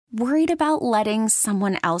Worried about letting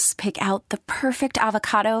someone else pick out the perfect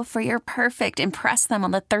avocado for your perfect impress them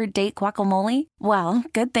on the third date guacamole? Well,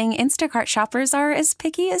 good thing Instacart shoppers are as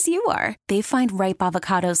picky as you are. They find ripe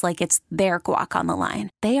avocados like it's their guac on the line.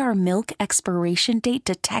 They are milk expiration date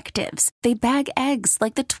detectives. They bag eggs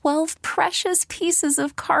like the 12 precious pieces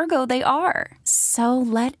of cargo they are. So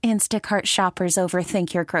let Instacart shoppers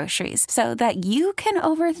overthink your groceries so that you can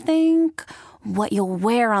overthink what you'll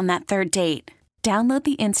wear on that third date. Download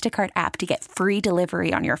the Instacart app to get free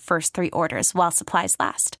delivery on your first 3 orders while supplies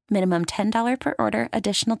last. Minimum $10 per order.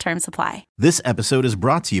 Additional terms apply. This episode is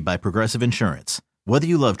brought to you by Progressive Insurance. Whether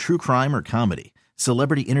you love true crime or comedy,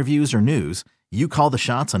 celebrity interviews or news, you call the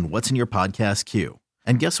shots on what's in your podcast queue.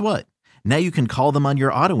 And guess what? Now you can call them on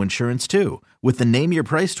your auto insurance too with the Name Your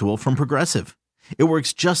Price tool from Progressive. It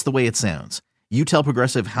works just the way it sounds. You tell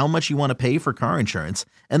Progressive how much you want to pay for car insurance,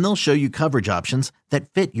 and they'll show you coverage options that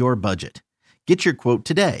fit your budget. Get your quote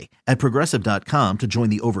today at Progressive.com to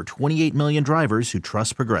join the over 28 million drivers who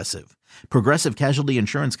trust Progressive. Progressive Casualty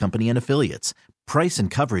Insurance Company and Affiliates. Price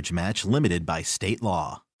and coverage match limited by state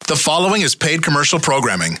law. The following is paid commercial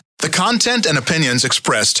programming. The content and opinions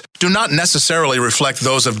expressed do not necessarily reflect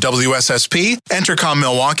those of WSSP, Entercom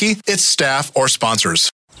Milwaukee, its staff, or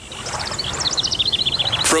sponsors.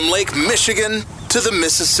 From Lake Michigan to the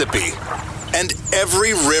Mississippi, and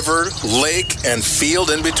every river, lake, and field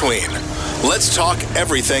in between. Let's talk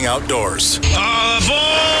everything outdoors. All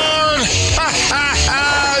aboard! Ha ha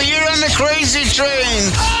ha! You're on the crazy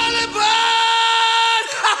train! All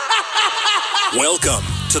aboard! Welcome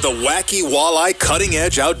to the Wacky Walleye Cutting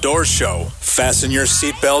Edge Outdoors Show. Fasten your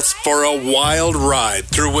seatbelts for a wild ride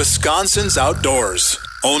through Wisconsin's outdoors.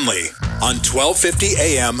 Only on 1250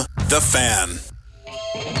 AM, The Fan.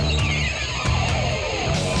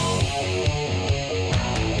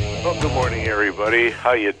 Well, good morning, everybody.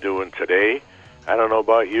 How you doing today? I don't know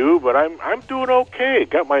about you, but I'm doing okay.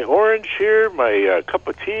 Got my orange here, my cup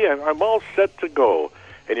of tea, and I'm all set to go.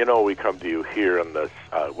 And you know, we come to you here on the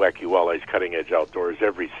Wacky Walleyes Cutting Edge Outdoors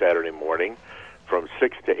every Saturday morning from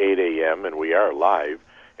 6 to 8 a.m., and we are live.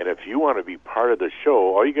 And if you want to be part of the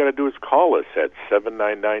show, all you got to do is call us at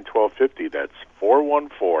 799-1250. That's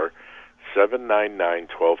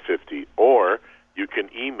 414-799-1250. Or you can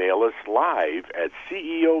email us live at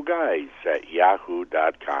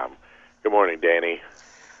ceoguys@yahoo.com. Good morning, Danny.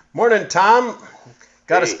 Morning, Tom.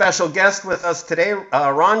 Got a special guest with us today.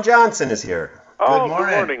 Ron Johnson is here. Oh,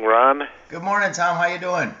 good morning, Ron. Good morning, Tom. How you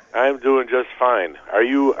doing? I'm doing just fine. Are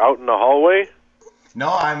you out in the hallway?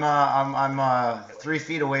 No, I'm 3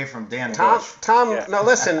 feet away from Dan Tom, Bush. yeah. Now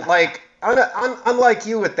listen, unlike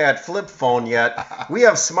you with that flip phone yet, we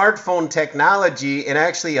have smartphone technology and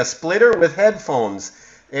actually a splitter with headphones.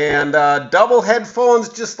 And double headphones,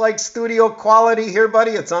 just like studio quality here,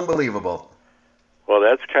 buddy. It's unbelievable. Well,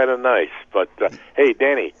 that's kind of nice. But, hey,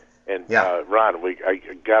 Danny and Ron, I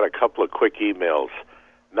got a couple of quick emails.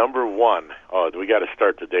 Number one, we got to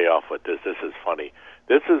start the day off with this. This is funny.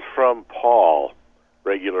 This is from Paul,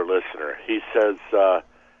 regular listener. He says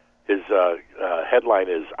his headline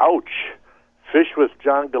is, "Ouch, fish with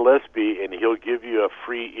John Gillespie and he'll give you a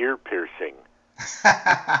free ear piercing."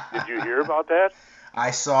 Did you hear about that?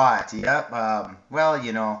 I saw it, yep. Well,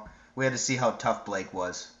 you know, we had to see how tough Blake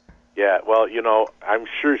was. Yeah, well, you know, I'm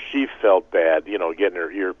sure she felt bad, you know, getting her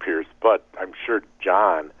ear pierced, but I'm sure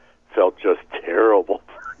John felt just terrible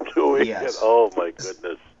for doing it. Oh, my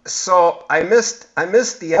goodness. So I missed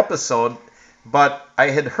the episode, but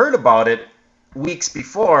I had heard about it weeks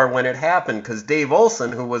before when it happened, because Dave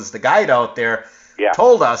Olson, who was the guide out there,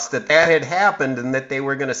 told us that had happened and that they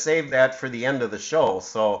were going to save that for the end of the show.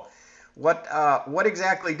 So what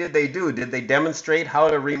exactly did they do? Did they demonstrate how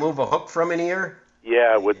to remove a hook from an ear?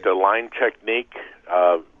 Yeah, with the line technique,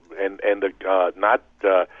 and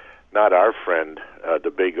the not our friend,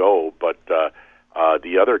 the Big O, but the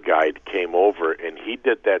other guide came over and he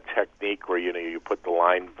did that technique where you put the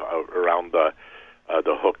line around the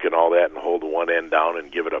hook and all that and hold one end down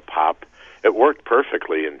and give it a pop. It worked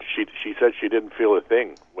perfectly, and she said she didn't feel a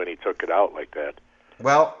thing when he took it out like that.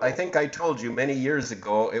 Well, I think I told you many years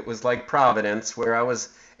ago it was like Providence, where I was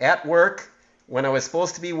at work. When I was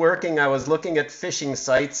supposed to be working, I was looking at fishing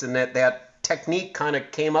sites, and that technique kind of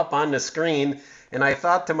came up on the screen, and I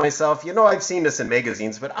thought to myself, you know, I've seen this in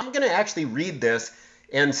magazines, but I'm going to actually read this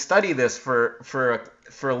and study this for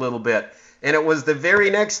a little bit. And it was the very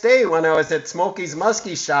next day when I was at Smokey's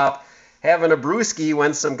Muskie shop having a brewski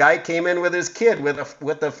when some guy came in with his kid with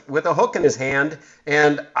a hook in his hand,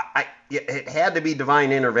 and it had to be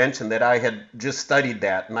divine intervention that I had just studied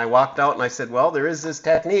that. And I walked out and I said, well, there is this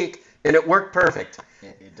technique, and it worked perfect.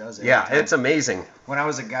 It does. Yeah, it's amazing. When I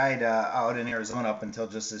was a guide out in Arizona up until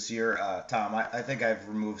just this year, Tom, I think I've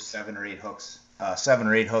removed 7 or 8 hooks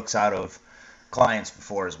out of clients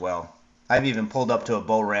before as well. I've even pulled up to a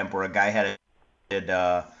bow ramp where a guy had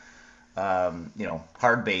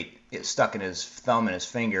hard bait stuck in his thumb and his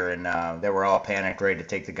finger, and they were all panicked, ready to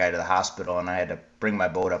take the guy to the hospital, and I had to bring my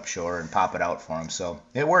boat up shore and pop it out for him. So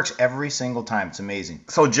it works every single time. It's amazing.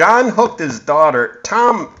 So John hooked his daughter.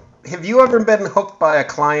 Tom, have you ever been hooked by a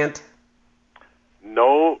client?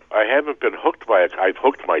 No, I haven't been hooked by it. I've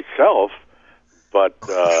hooked myself, but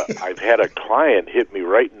I've had a client hit me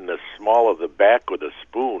right in the small of the back with a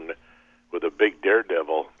spoon with a big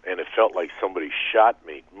daredevil, and it felt like somebody shot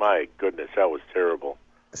me. My goodness, that was terrible.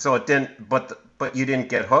 So it didn't, but you didn't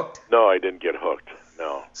get hooked? No, I didn't get hooked.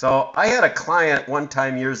 No. So I had a client one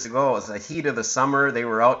time years ago. It was the heat of the summer. They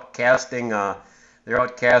were out casting. They're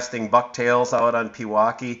out casting bucktails out on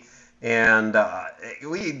Pewaukee, and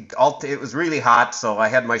it was really hot. So I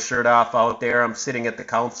had my shirt off out there. I'm sitting at the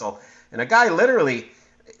council, and a guy literally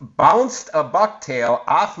bounced a bucktail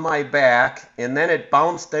off my back, and then it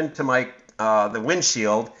bounced into my the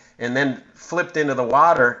windshield, and then flipped into the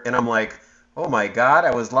water. And I'm like, oh my God,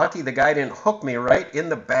 I was lucky the guy didn't hook me right in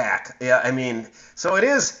the back. Yeah, I mean, so it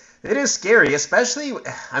is scary, especially,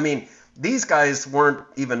 I mean, these guys weren't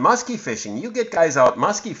even muskie fishing. You get guys out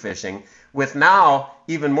muskie fishing with now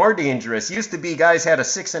even more dangerous. Used to be guys had a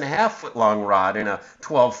 6.5 foot long rod and a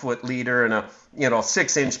 12 foot leader and a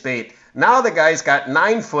 6-inch bait. Now the guys got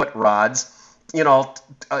 9 foot rods,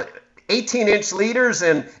 18-inch leaders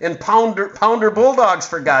and pounder bulldogs,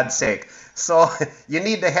 for God's sake. So you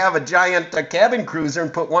need to have a giant cabin cruiser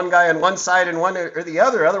and put one guy on one side and one or the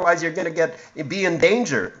other. Otherwise, you're going to be in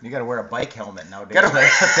danger. You got to wear a bike helmet nowadays.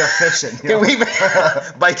 They're fishing. Can we a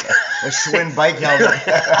Schwinn bike helmet?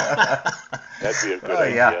 That'd be a good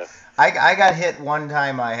idea. Yeah. I got hit one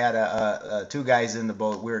time. I had 2 guys in the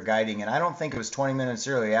boat. We were guiding, and I don't think it was 20 minutes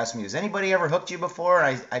earlier. He asked me, has anybody ever hooked you before?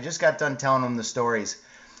 I just got done telling him the stories.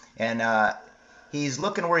 And he's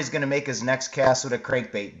looking where he's going to make his next cast with a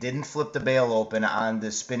crankbait. Didn't flip the bail open on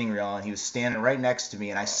the spinning reel, and he was standing right next to me.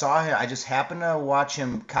 And I saw him. I just happened to watch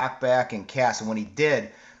him cock back and cast. And when he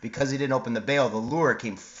did, because he didn't open the bail, the lure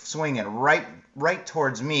came swinging right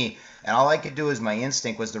towards me. And all I could do is my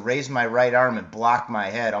instinct was to raise my right arm and block my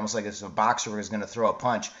head, almost like if a boxer was going to throw a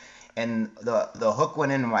punch. And the hook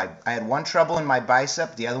went into I had one treble in my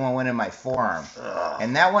bicep, the other one went in my forearm.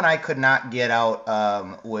 And that one I could not get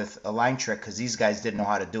out with a line trick because these guys didn't know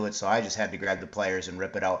how to do it, so I just had to grab the pliers and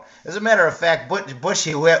rip it out. As a matter of fact,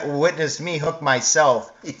 Bushy witnessed me hook myself.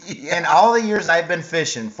 Yeah. And all the years I've been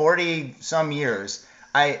fishing, 40-some years,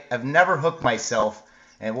 I have never hooked myself.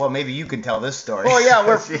 And, well, maybe you can tell this story. Oh, yeah,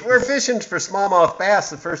 we're fishing for smallmouth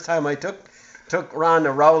bass the first time I took Ron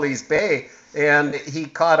to Rowley's Bay. And he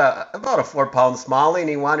caught about a 4-pound smallie, and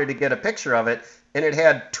he wanted to get a picture of it. And it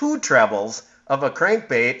had 2 trebles of a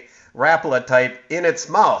crankbait, Rapala type, in its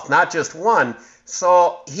mouth, not just one.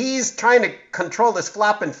 So he's trying to control this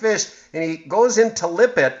flopping fish, and he goes in to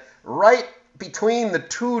lip it right between the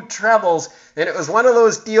 2 trebles. And it was one of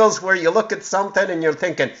those deals where you look at something and you're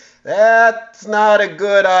thinking, that's not a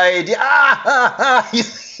good idea.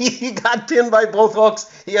 He got pinned by both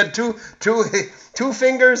hooks. He had two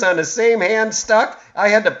fingers on the same hand stuck. I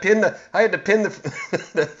had to pin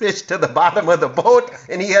the fish to the bottom of the boat,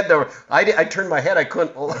 and he had to. I turned my head. I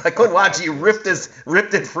couldn't watch. He ripped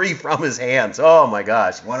it free from his hands. Oh my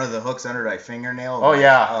gosh! One of the hooks under my fingernail. Oh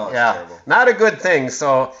yeah, yeah. Terrible. Not a good thing.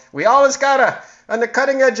 So we always gotta. On the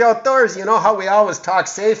Cutting Edge Outdoors, you know how we always talk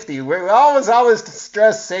safety. We always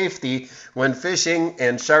stress safety when fishing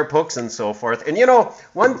and sharp hooks and so forth. And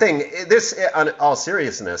one thing, this, on all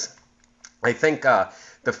seriousness, I think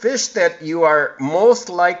the fish that you are most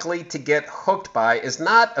likely to get hooked by is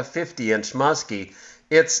not a 50-inch muskie.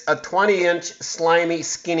 It's a 20-inch slimy,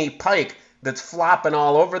 skinny pike that's flopping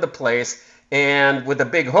all over the place and with a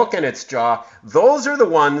big hook in its jaw. Those are the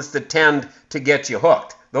ones that tend to get you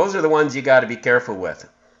hooked. Those are the ones you got to be careful with.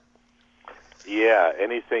 Yeah,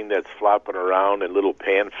 anything that's flopping around, and little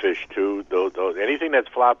panfish too. Those anything that's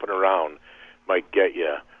flopping around might get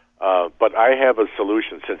you. But I have a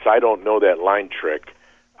solution. Since I don't know that line trick,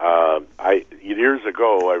 years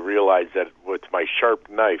ago I realized that with my sharp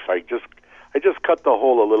knife, I just cut the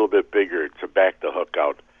hole a little bit bigger to back the hook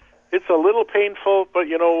out. It's a little painful, but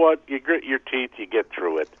you know what? You grit your teeth, you get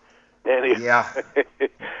through it. Anyway. Yeah.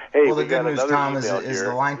 Hey, well, the good news, Tom, is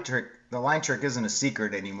the line trick the line trick isn't a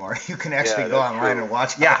secret anymore. You can actually go online and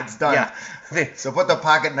watch how it's done. Yeah. So put the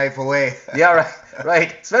pocket knife away. Yeah,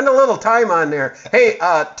 right. Spend a little time on there. Hey,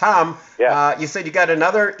 Tom, you said you got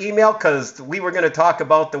another email because we were going to talk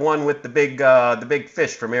about the one with the big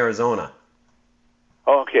fish from Arizona.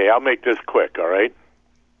 Okay, I'll make this quick, all right?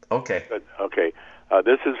 Okay. Okay.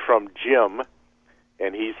 This is from Jim,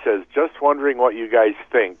 and he says, just wondering what you guys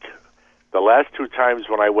think. The last 2 times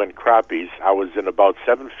when I went crappies, I was in about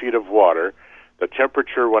 7 feet of water. The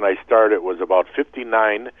temperature when I started was about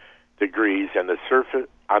 59 degrees on the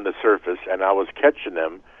surface, and I was catching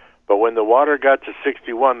them. But when the water got to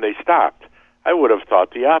 61, they stopped. I would have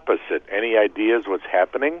thought the opposite. Any ideas what's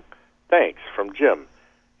happening? Thanks, from Jim.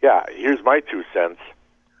 Yeah, here's my 2 cents.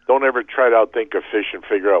 Don't ever try to outthink a fish and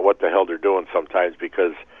figure out what the hell they're doing sometimes,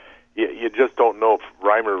 because you just don't know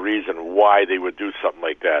rhyme or reason why they would do something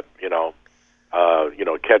like that,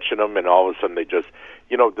 catching them, and all of a sudden they just,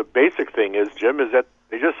 the basic thing is, Jim, is that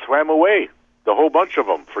they just swam away, the whole bunch of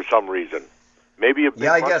them, for some reason. Maybe a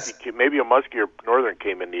maybe a muskie or northern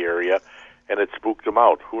came in the area, and it spooked them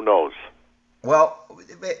out. Who knows? Well,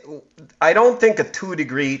 I don't think a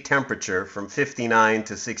 2-degree temperature from 59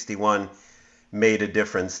 to 61 made a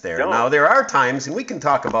difference there. No. Now, there are times, and we can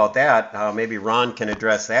talk about that, maybe Ron can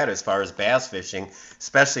address that as far as bass fishing,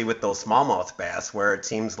 especially with those smallmouth bass, where it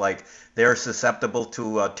seems like they're susceptible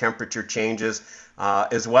to temperature changes,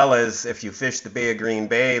 as well as if you fish the Bay of Green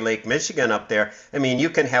Bay, Lake Michigan up there. I mean, you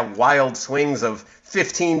can have wild swings of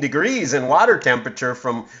 15 degrees in water temperature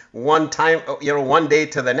from one day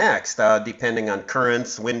to the next, depending on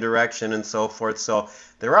currents, wind direction, and so forth. So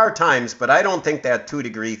there are times, but I don't think that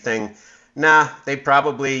 2-degree thing. Nah, they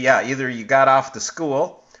probably, either you got off to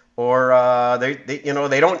school or they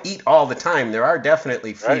don't eat all the time. There are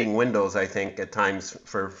definitely feeding windows, I think, at times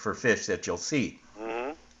for fish that you'll see.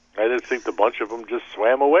 Mm-hmm. I just think the bunch of them just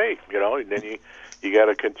swam away, and then you got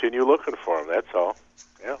to continue looking for them. That's all.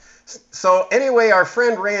 Yeah. So anyway, our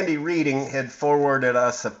friend Randy Reading had forwarded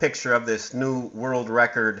us a picture of this new world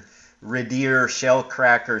record Redeer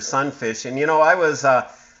shellcracker sunfish, and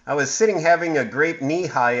I was sitting having a grape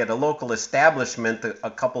knee-high at a local establishment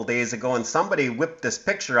a couple days ago, and somebody whipped this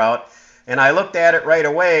picture out, and I looked at it right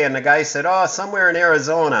away, and the guy said, somewhere in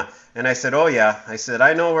Arizona. And I said, yeah. I said,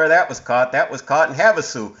 I know where that was caught. That was caught in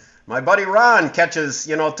Havasu. My buddy Ron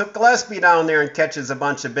took Gillespie down there and catches a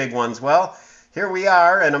bunch of big ones. Well, here we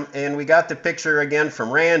are, and we got the picture again from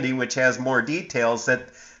Randy, which has more details, that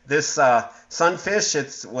this sunfish,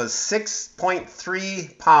 it was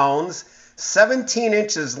 6.3 pounds, 17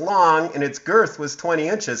 inches long, and its girth was 20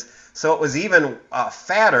 inches. So it was even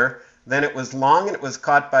fatter than it was long, and it was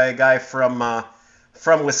caught by a guy from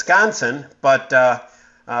Wisconsin. But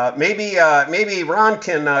maybe Ron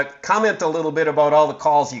can comment a little bit about all the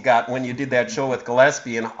calls you got when you did that show with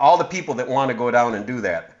Gillespie and all the people that want to go down and do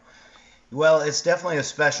that. Well, it's definitely a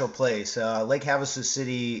special place. Lake Havasu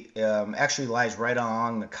City actually lies right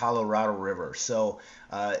along the Colorado River. So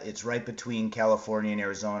it's right between California and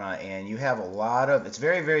Arizona, and you have it's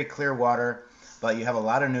very, very clear water, but you have a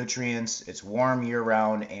lot of nutrients. It's warm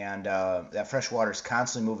year-round, and that fresh water is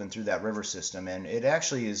constantly moving through that river system, and it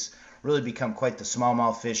actually has really become quite the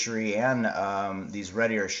smallmouth fishery, and these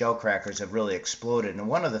red ear shellcrackers have really exploded. And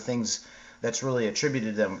one of the things that's really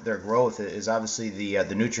attributed to their growth is obviously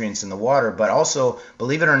the nutrients in the water, but also,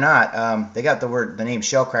 believe it or not, they got the name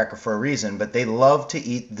shellcracker for a reason, but they love to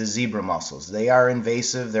eat the zebra mussels. They are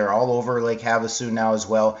invasive. They're all over Lake Havasu now as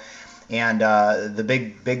well, and the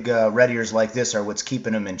big red ears like this are what's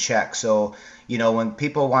keeping them in check. So when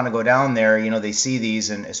people want to go down there, they see these,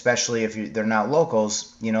 and especially if they're not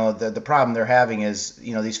locals, the problem they're having is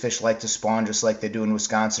these fish like to spawn just like they do in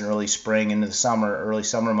Wisconsin early spring into the summer, early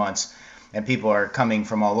summer months. And people are coming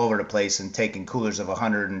from all over the place and taking coolers of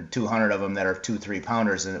 100 and 200 of them that are 2-3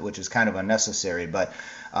 pounders, which is kind of unnecessary. But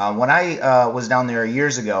when I was down there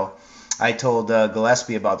years ago, I told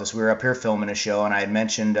Gillespie about this. We were up here filming a show, and I had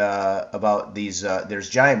mentioned about these. There's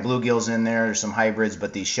giant bluegills in there. There's some hybrids,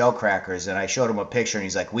 but these shellcrackers. And I showed him a picture, and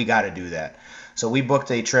he's like, "We got to do that." So we booked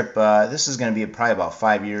a trip. This is going to be probably about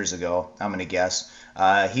 5 years ago, I'm going to guess.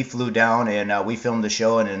 He flew down, and we filmed the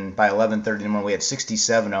show, and by 11:30 in the morning, we had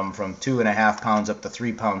 67 of them from 2.5 pounds up to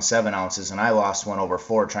 3 pounds 7 ounces, and I lost one over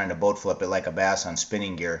 4 trying to boat flip it like a bass on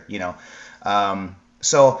spinning gear,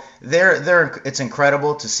 So it's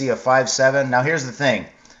incredible to see a 5.7. Now here's the thing.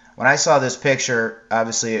 When I saw this picture,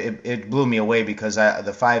 obviously it blew me away because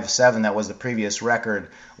the 5.7 that was the previous record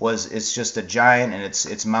it's just a giant, and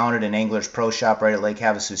it's mounted in Angler's Pro Shop right at Lake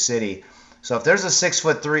Havasu City. So if there's a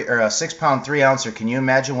 6'3" or a 6 pound 3 ouncer, can you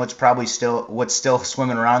imagine what's still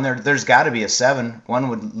swimming around there? There's got to be a 7. One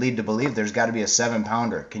would lead to believe there's got to be a 7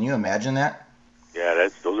 pounder. Can you imagine that? Yeah,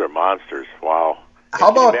 those are monsters. Wow. How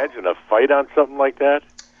about, can you imagine a fight on something like that?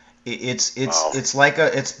 It's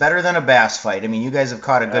better than a bass fight. I mean, you guys have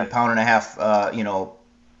caught a good pound and a half,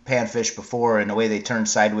 panfish before, and the way they turn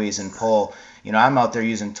sideways and pull. I'm out there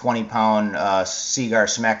using 20-pound Seagar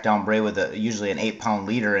Smackdown braid with usually an 8-pound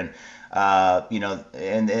leader, and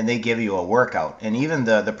and they give you a workout. And even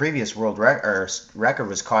the previous world record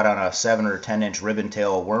was caught on a 7 or 10-inch ribbon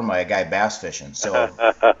tail worm by a guy bass fishing. So.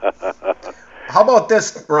 How about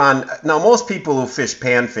this, Ron? Now, most people who fish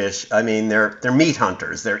panfish, I mean, they're meat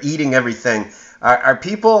hunters. They're eating everything. Are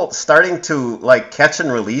people starting to catch and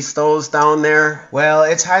release those down there? Well,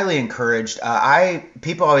 it's highly encouraged.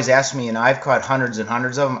 People always ask me, and I've caught hundreds and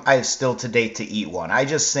hundreds of them. I have still to date to eat one. I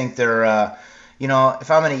just think they're, if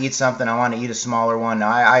I'm going to eat something, I want to eat a smaller one. Now,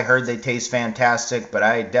 I heard they taste fantastic, but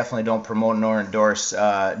I definitely don't promote nor endorse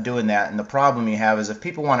doing that. And the problem you have is if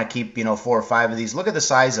people want to keep, 4 or 5 of these, look at the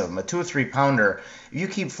size of them. A 2 or 3 pounder, if you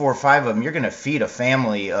keep 4 or 5 of them, you're going to feed a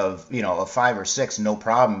family of 5 or 6, no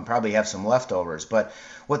problem. Probably have some leftovers. But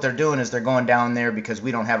what they're doing is they're going down there because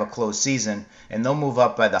we don't have a closed season, and they'll move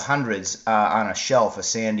up by the hundreds on a shelf, a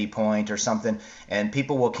sandy point or something, and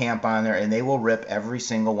people will camp on there, and they will rip every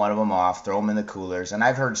single one of them off, throw them in the coolers. And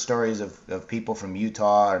I've heard stories of people from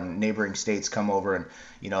Utah and neighboring states come over, and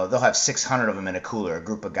they'll have 600 of them in a cooler, a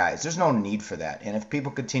group of guys. There's no need for that. And if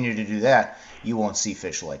people continue to do that, you won't see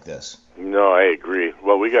fish like this. No, I agree.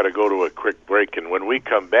 Well, we got to go to a quick break, and when we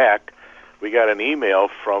come back, we got an email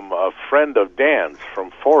from a friend of Dan's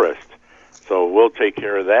from Forest. So we'll take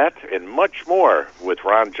care of that and much more with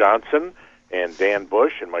Ron Johnson and Dan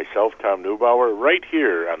Bush and myself, Tom Neubauer, right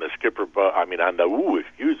here on the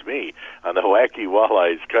on the Wacky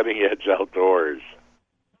Walleyes Cutting Edge Outdoors.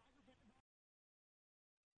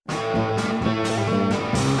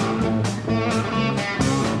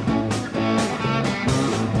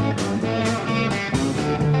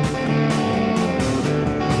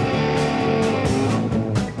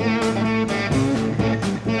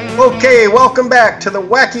 Okay, welcome back to the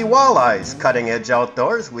Wacky Walleyes Cutting Edge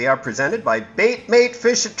Outdoors. We are presented by Bait Mate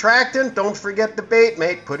Fish Attractant. Don't forget the Bait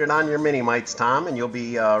Mate. Put it on your mini mites, Tom, and you'll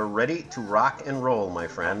be ready to rock and roll, my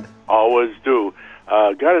friend. Always do.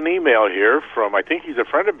 Got an email here from, I think he's a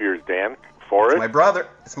friend of yours, Dan, Forrest.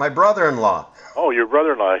 It's my brother-in-law. Oh, your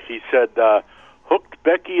brother-in-law. He said, hooked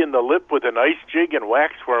Becky in the lip with an ice jig and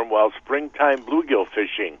waxworm while springtime bluegill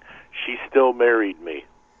fishing. She still married me.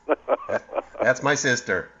 That's my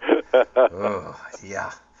sister. Oh,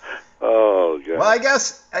 yeah. Oh, God. Well, I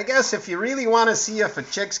guess if you really want to see if a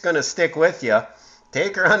chick's going to stick with you,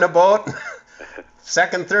 take her on the boat.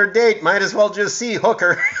 Second, third date, might as well just hook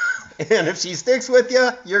her. And if she sticks with you,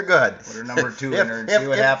 you're good. Put her number 2 in her and see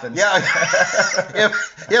what happens. Yeah.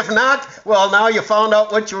 if not, well, now you found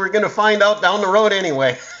out what you were going to find out down the road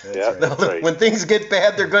anyway. That's right. When things get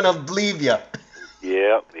bad, they're going to leave you.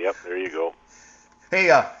 Yep, there you go. Hey,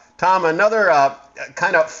 Tom, another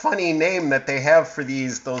kind of funny name that they have for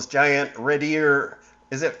those giant red ear.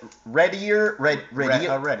 Is it red ear? Red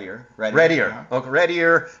ear. Red ear. Okay, red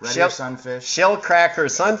ear. Red ear sunfish. Shell cracker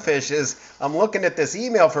sunfish I'm looking at this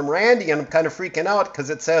email from Randy, and I'm kind of freaking out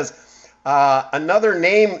because it says another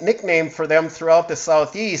nickname for them throughout the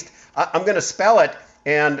Southeast. I'm going to spell it,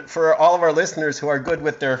 and for all of our listeners who are good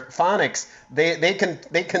with their phonics,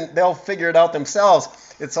 they'll figure it out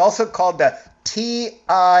themselves. It's also called the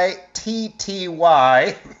T-I-T-T-Y.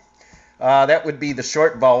 That would be the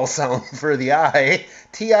short vowel sound for the I.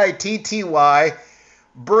 T-I-T-T-Y,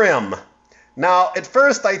 brim. Now, at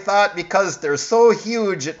first I thought because they're so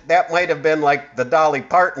huge, that might have been like the Dolly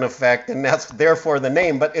Parton effect, and that's therefore the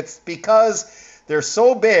name. But it's because they're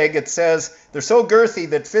so big, it says they're so girthy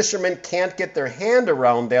that fishermen can't get their hand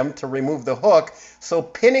around them to remove the hook, so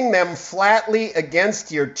pinning them flatly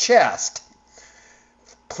against your chest.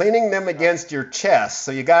 Pinning them against your chest.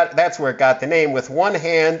 So that's where it got the name. With one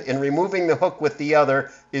hand and removing the hook with the other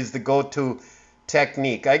is the go-to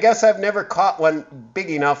technique. I guess I've never caught one big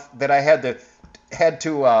enough that I had to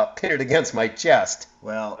pin it against my chest.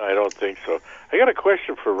 Well, I don't think so. I got a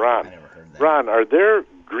question for Ron. I never heard that. Ron, are there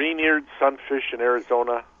green-eared sunfish in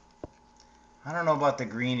Arizona? I don't know about the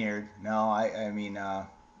green-eared. No, I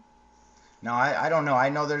don't know. I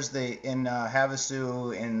know there's in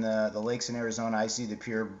Havasu, in the lakes in Arizona, I see the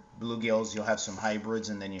pure bluegills. You'll have some hybrids,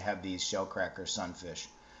 and then you have these shellcracker sunfish.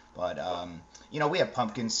 But, we have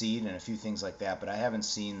pumpkin seed and a few things like that, but I haven't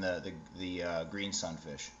seen the green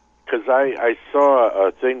sunfish. Because I saw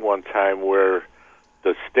a thing one time where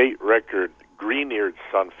the state record green-eared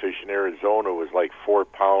sunfish in Arizona was like 4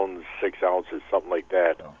 pounds, 6 ounces, something like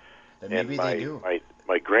that. Oh, then maybe they do.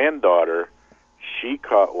 My granddaughter, she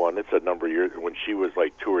caught one. It's a number of years, when she was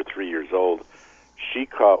like 2 or 3 years old. She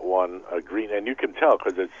caught one, a green, and you can tell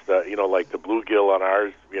because it's, you know, like the bluegill on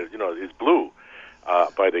ours, you know, is blue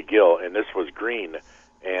by the gill, and this was green.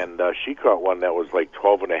 And she caught one that was like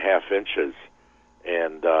 12.5 inches,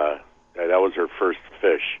 and that was her first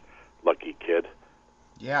fish. Lucky kid.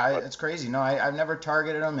 Yeah, it's crazy. No, I've never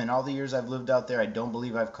targeted them. In all the years I've lived out there, I don't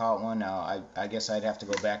believe I've caught one. Now, I guess I'd have to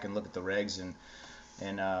go back and look at the regs and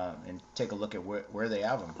take a look at where they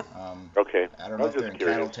have them. Okay. I don't know if they're in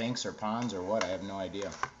cattle tanks or ponds or what. I have no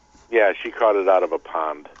idea. Yeah, she caught it out of a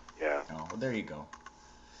pond. Yeah. Oh, well, there you go.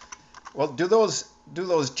 Well, do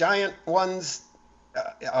those giant ones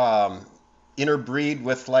interbreed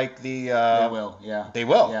with like the? They will, yeah. They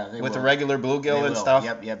will. Yeah, they with will. the regular bluegill and will. stuff.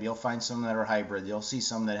 Yep. You'll find some that are hybrid. You'll see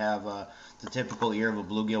some that have the typical ear of a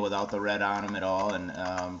bluegill without the red on them at all, and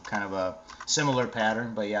kind of a similar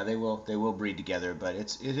pattern. But yeah, they will breed together. But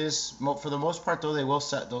it is for the most part though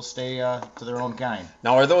they'll stay to their own kind.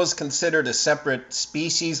 Now, are those considered a separate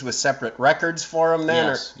species with separate records for them then?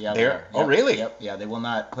 Yes. Yeah. They are. Yep. Oh, really? Yep. Yeah. They will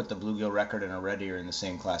not put the bluegill record and a red ear in the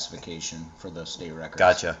same classification for the state records.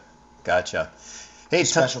 Gotcha. Hey,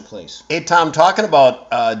 Special place. Hey, Tom, talking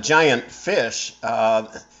about giant fish,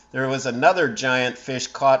 there was another giant fish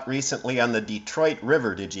caught recently on the Detroit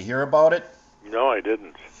River. Did you hear about it? No, I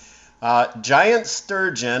didn't. Giant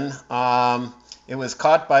sturgeon. It was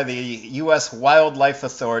caught by the U.S. wildlife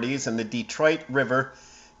authorities in the Detroit River.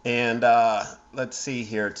 And let's see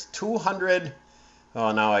here. It's 200.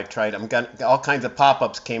 Oh, now I tried. I'm got all kinds of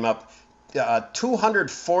pop-ups came up.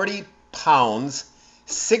 240 pounds,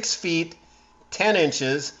 6 feet, 10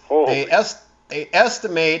 inches. They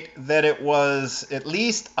estimate that it was at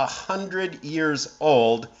least 100 years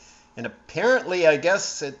old, and apparently, I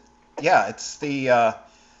guess it's the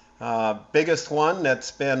biggest one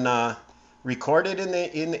that's been recorded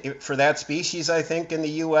for that species. I think in the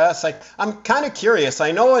U.S. I'm kind of curious.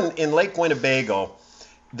 I know in Lake Winnebago,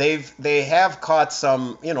 they have caught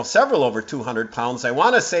some, several over 200 pounds. I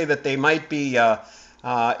want to say that they might be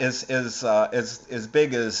as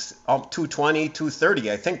big as 220,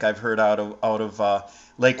 230. I think I've heard out of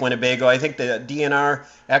Lake Winnebago. I think the DNR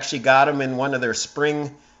actually got them in one of their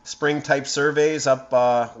spring type surveys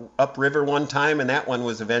up river one time, and that one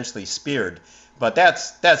was eventually speared. But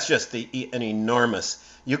that's just an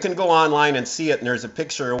enormous. You can go online and see it, and there's a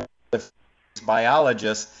picture of this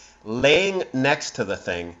biologist laying next to the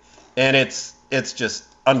thing, and it's just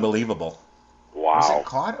unbelievable. Wow. Was it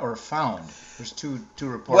caught or found? There's two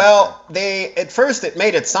reports. Well, at first it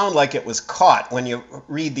made it sound like it was caught when you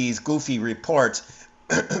read these goofy reports,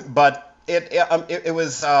 but it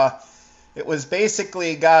was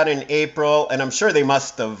basically got in April, and I'm sure they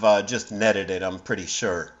must have just netted it. I'm pretty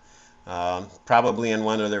sure, probably in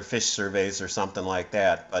one of their fish surveys or something like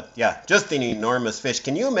that. But yeah, just an enormous fish.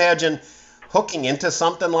 Can you imagine hooking into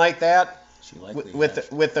something like that with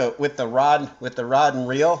the rod and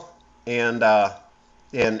reel? And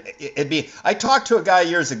it'd be. I talked to a guy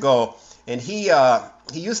years ago, and he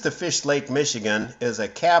used to fish Lake Michigan as a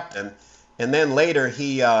captain, and then later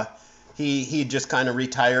he just kind of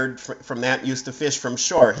retired from that and used to fish from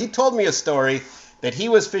shore. He told me a story that he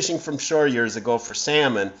was fishing from shore years ago for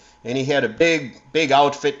salmon, and he had a big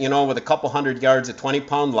outfit, with a couple 100 yards of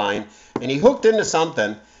 20-pound line, and he hooked into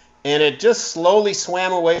something, and it just slowly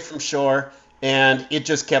swam away from shore. And it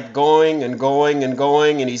just kept going and going and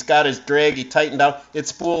going, and he's got his drag, he tightened out, it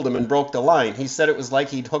spooled him and broke the line. He said it was like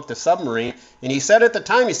he'd hooked a submarine, and he said at the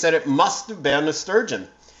time, it must have been a sturgeon.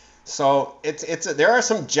 So there are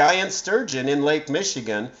some giant sturgeon in Lake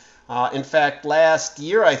Michigan. In fact, last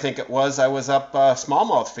year, I think it was, I was up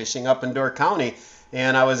smallmouth fishing up in Door County,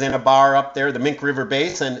 and I was in a bar up there, the Mink River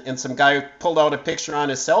Basin, and some guy pulled out a picture on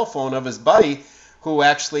his cell phone of his buddy who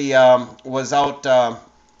actually was out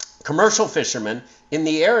commercial fishermen in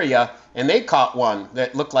the area, and they caught one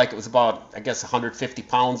that looked like it was about, I guess, 150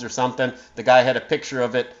 pounds or something. The guy had a picture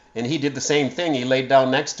of it, and he did the same thing. He laid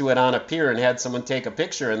down next to it on a pier and had someone take a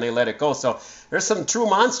picture, and they let it go. So there's some true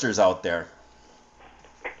monsters out there.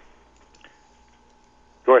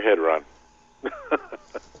 Go ahead, Ron.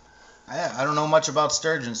 I don't know much about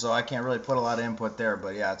sturgeon, so I can't really put a lot of input there.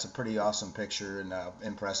 But yeah, it's a pretty awesome picture and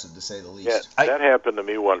impressive to say the least. Yeah, that happened to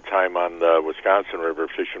me one time on the Wisconsin River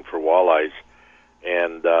fishing for walleyes,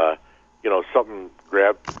 and something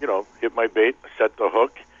grabbed, hit my bait, set the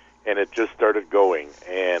hook, and it just started going.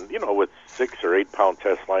 And with 6 or 8 pound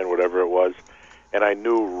test line, whatever it was, and I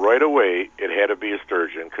knew right away it had to be a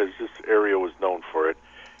sturgeon because this area was known for it.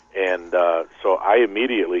 And so I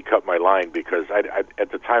immediately cut my line because I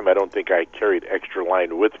at the time I don't think I carried extra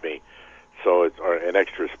line with me, so and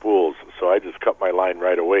extra spools. So I just cut my line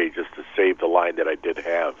right away just to save the line that I did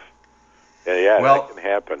have. And yeah, well, that can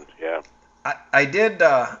happen. Yeah. I did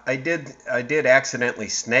accidentally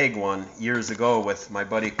snag one years ago with my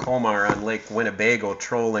buddy Komar on Lake Winnebago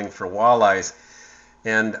trolling for walleyes,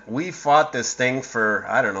 and we fought this thing for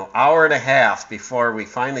hour and a half before we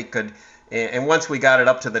finally could. And once we got it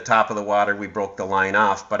up to the top of the water, we broke the line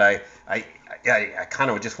off. But I kind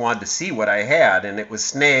of just wanted to see what I had, and it was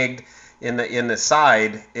snagged in the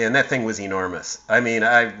side, and that thing was enormous. I mean,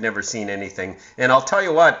 I've never seen anything. And I'll tell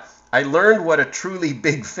you what. I learned what a truly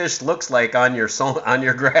big fish looks like on your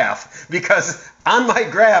graph, because on my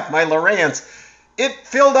graph, my Lowrance, it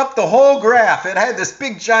filled up the whole graph. It had this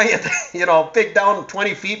big giant, big down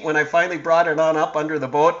 20 feet when I finally brought it on up under the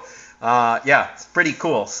boat. It's pretty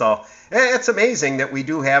cool. So it's amazing that we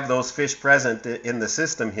do have those fish present in the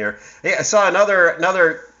system here. Hey, I saw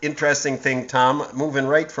another interesting thing, Tom, moving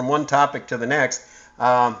right from one topic to the next.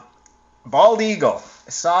 Bald eagle. I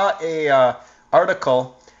saw a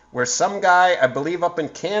article where some guy, I believe up in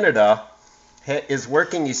Canada, is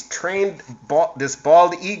working. He's trained this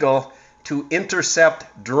bald eagle to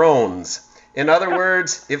intercept drones. In other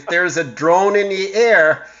words, if there's a drone in the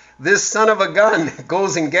air, this son of a gun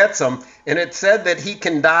goes and gets him. And it said that he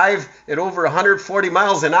can dive at over 140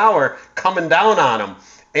 miles an hour coming down on him.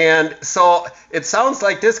 And so it sounds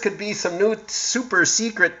like this could be some new super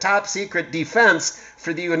secret, top secret defense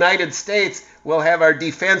for the United States. We'll have our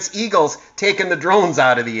defense eagles taking the drones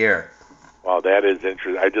out of the air. Wow, that is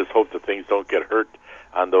interesting. I just hope the things don't get hurt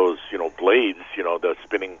on those, blades, the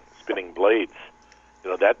spinning blades.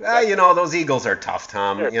 Those eagles are tough,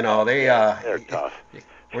 Tom. They're tough.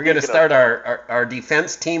 We're going to start our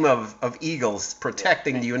defense team of eagles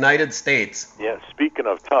protecting the United States. Yeah, speaking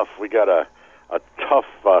of tough, we got a tough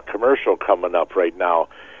commercial coming up right now.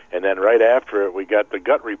 And then right after it, we got the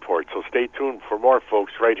Gut Report. So stay tuned for more,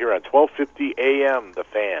 folks, right here on 1250 AM, The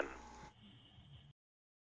Fan.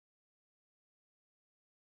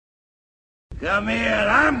 Come here,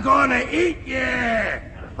 I'm gonna eat you.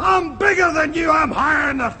 I'm bigger than you. I'm higher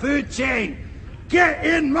in the food chain. Get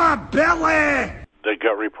in my belly. The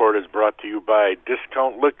Gut Report is brought to you by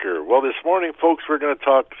Discount Liquor. Well, this morning, folks, we're going to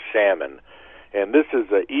talk salmon. And this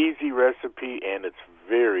is an easy recipe, and it's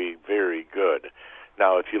very, very good.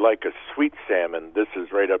 Now, if you like a sweet salmon, this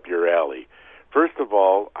is right up your alley. First of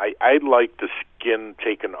all, I like the skin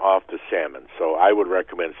taken off the salmon, so I would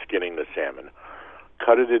recommend skinning the salmon.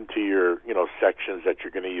 Cut it into your, sections that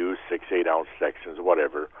you're going to use, 6-8 ounce sections,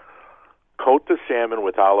 whatever. Coat the salmon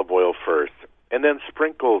with olive oil first, and then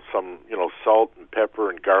sprinkle some, salt and pepper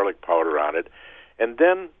and garlic powder on it, and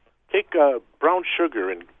then take brown sugar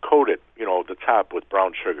and coat it, the top with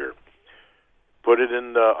brown sugar. Put it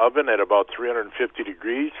in the oven at about 350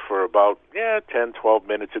 degrees for about 10, 12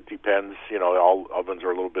 minutes. It depends. All ovens are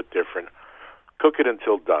a little bit different. Cook it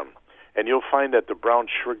until done. And you'll find that the brown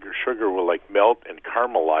sugar will melt and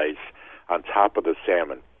caramelize on top of the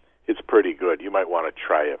salmon. It's pretty good. You might want to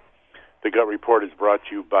try it. The Gut Report is brought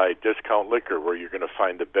to you by Discount Liquor, where you're going to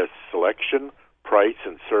find the best selection, price,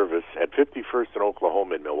 and service at 51st and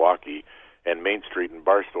Oklahoma in Milwaukee and Main Street in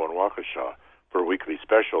Barstow and Waukesha. For weekly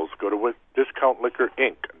specials, go to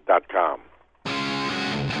discountliquorinc.com.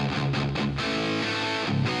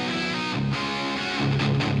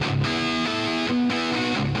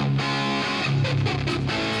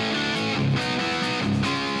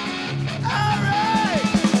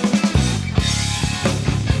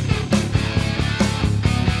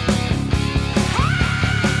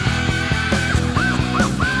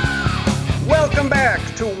 Welcome back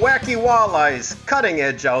to Wacky Walleyes Cutting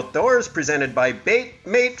Edge Outdoors, presented by Bait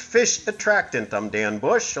Mate Fish Attractant. I'm Dan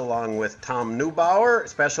Bush, along with Tom Neubauer,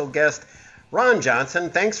 special guest Ron Johnson.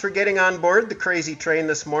 Thanks for getting on board the crazy train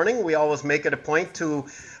this morning. We always make it a point to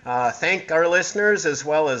thank our listeners as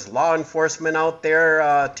well as law enforcement out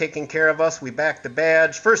there taking care of us. We back the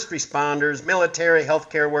badge, first responders, military,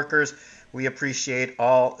 healthcare workers. We appreciate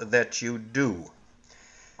all that you do.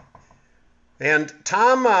 And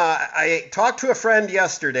Tom, I talked to a friend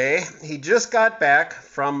yesterday. He just got back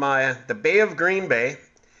from the Bay of Green Bay,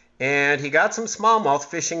 and he got some smallmouth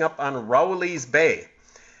fishing up on Rowley's Bay.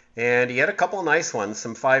 And he had a couple nice ones,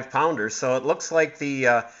 some 5-pounders. So it looks like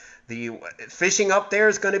the fishing up there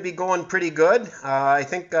is going to be going pretty good. I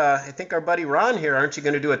think our buddy Ron here, aren't you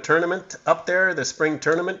going to do a tournament up there, the spring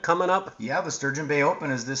tournament coming up? Yeah, the Sturgeon Bay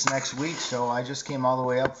Open is this next week, so I just came all the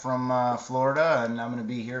way up from Florida, and I'm going to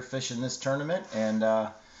be here fishing this tournament. And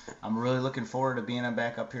I'm really looking forward to being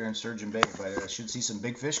back up here in Sturgeon Bay, but I should see some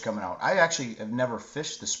big fish coming out. I actually have never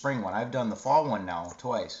fished the spring one. I've done the fall one now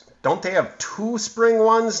twice. Don't they have 2 spring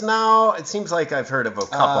ones now? It seems like I've heard of a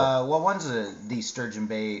couple. Well, one's the Sturgeon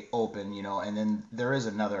Bay Open, and then there is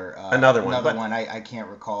another one. Another one. I can't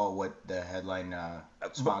recall what the headline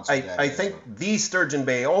sponsor that I is. think the Sturgeon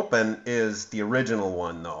Bay Open is the original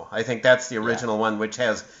one, though. I think that's the original one, which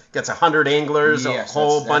gets 100 anglers, yes, a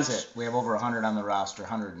whole bunch. That's it. We have over 100 on the roster,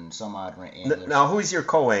 100 and some odd anglers. Now, who's your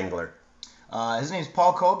co-angler? His name's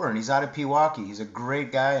Paul Coburn. He's out of Pewaukee. He's a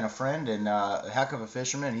great guy and a friend and a heck of a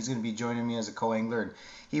fisherman. He's going to be joining me as a co-angler. And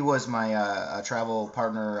he was my travel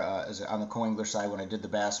partner on the co-angler side when I did the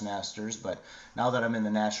Bass Masters. But now that I'm in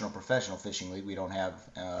the National Professional Fishing League, we don't have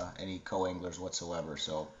any co-anglers whatsoever.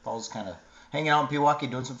 So Paul's kind of hanging out in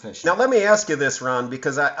Pewaukee doing some fishing. Now, let me ask you this, Ron,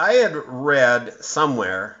 because I had read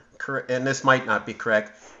somewhere, and this might not be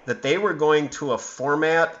correct, that they were going to a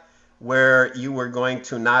format where you were going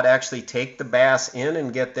to not actually take the bass in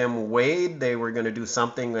and get them weighed. They were going to do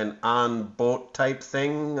something, an on-boat type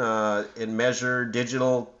thing, and measure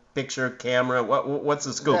digital picture camera. What's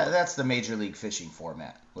the scoop? That's the Major League Fishing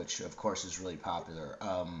format, which, of course, is really popular.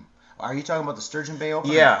 Are you talking about the Sturgeon Bay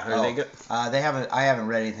Open? Yeah. Are they good? They haven't. I haven't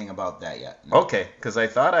read anything about that yet. No. Okay, because I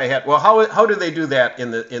thought I had. Well, how do they do that in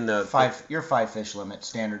the your 5 fish limit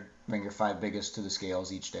standard? Bring your 5 biggest to the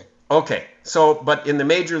scales each day. Okay, so but in the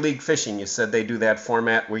Major League Fishing, you said they do that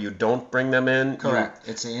format where you don't bring them in. Correct.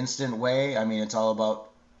 It's an instant weigh. I mean, it's all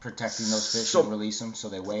about protecting those fish and release them. So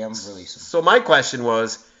they weigh them, release them. So my question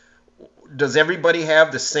was, does everybody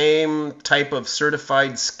have the same type of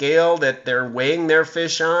certified scale that they're weighing their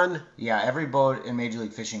fish on? Yeah, every boat in Major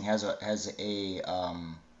League Fishing has a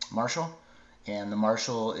marshal, and the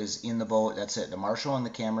marshal is in the boat. That's it. The marshal and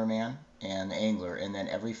the cameraman and the angler, and then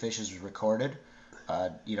every fish is recorded,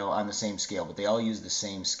 on the same scale. But they all use the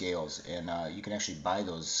same scales, and you can actually buy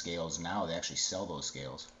those scales now. They actually sell those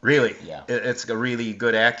scales. Really? Yeah. It's a really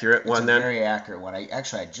good, accurate one then? It's a very accurate one.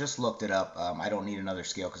 I just looked it up. I don't need another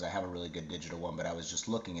scale because I have a really good digital one, but I was just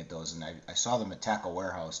looking at those, and I saw them at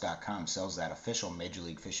TackleWarehouse.com sells that official Major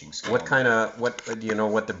League Fishing scale. What do you know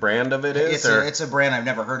what the brand of it is? It's a brand I've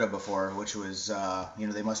never heard of before, which was,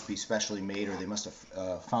 they must be specially made, or they must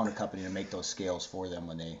have found a company to make those scales for them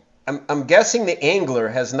when they... I'm guessing the angler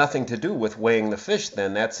has nothing to do with weighing the fish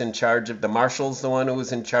then. That's in charge of the marshal's the one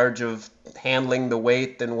who's in charge of handling the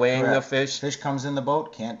weight and weighing the fish. Fish comes in the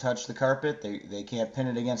boat, can't touch the carpet. They can't pin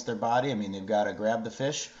it against their body. I mean, they've got to grab the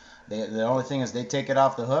fish. The only thing is they take it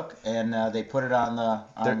off the hook and they put it on the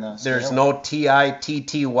scale. There's no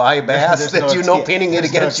TITTY bass pinning it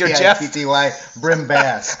against your chest. TITTY brim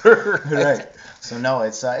bass. Right. So no,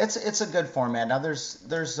 it's a good format. Now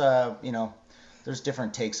there's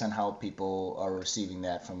different takes on how people are receiving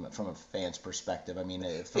that from a fan's perspective. I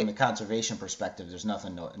mean, from the conservation perspective, there's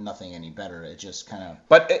nothing any better. It just kind of.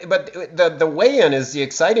 But the weigh-in is the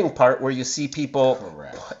exciting part where you see people.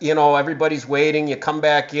 Correct. Everybody's waiting. You come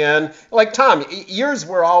back in. Like Tom, yours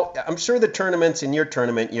were all. I'm sure the tournaments in your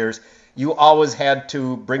tournament years, you always had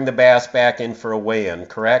to bring the bass back in for a weigh-in,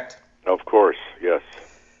 correct? Of course, yes.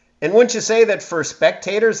 And wouldn't you say that for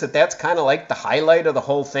spectators that's kind of like the highlight of the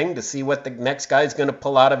whole thing, to see what the next guy's going to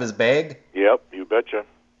pull out of his bag? Yep, you betcha.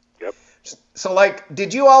 Yep. So,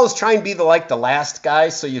 did you always try and be the last guy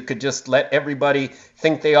so you could just let everybody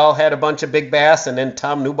think they all had a bunch of big bass, and then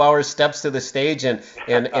Tom Neubauer steps to the stage and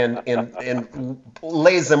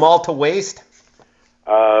lays them all to waste?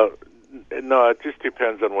 No, it just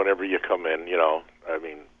depends on whenever you come in, I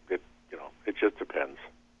mean, it just depends.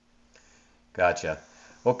 Gotcha.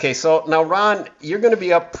 Okay, so now, Ron, you're going to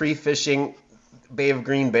be up pre-fishing Bay of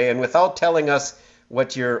Green Bay, and without telling us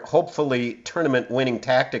what your hopefully tournament-winning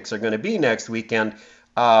tactics are going to be next weekend,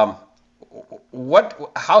 how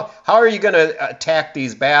are you going to attack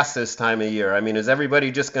these bass this time of year? I mean, is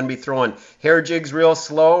everybody just going to be throwing hair jigs real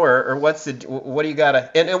slow, or what do you got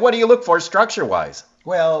to, and what do you look for structure-wise?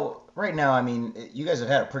 Well, right now, I mean, you guys have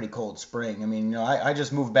had a pretty cold spring. I mean, I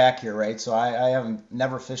just moved back here, right? So I haven't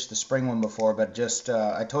never fished the spring one before, but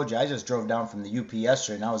I told you, I just drove down from the UP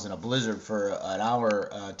yesterday, and I was in a blizzard for an hour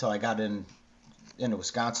until I got into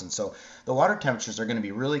Wisconsin. So the water temperatures are going to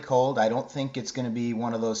be really cold. I don't think it's going to be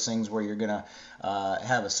one of those things where you're going to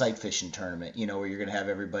have a sight fishing tournament, where you're going to have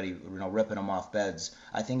everybody, ripping them off beds.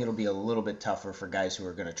 I think it'll be a little bit tougher for guys who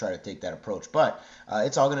are going to try to take that approach. But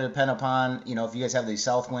it's all going to depend upon, if you guys have these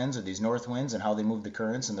south winds or these north winds and how they move the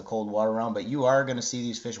currents and the cold water around. But you are going to see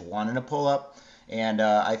these fish wanting to pull up And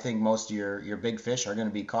I think most of your big fish are going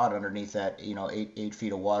to be caught underneath that 8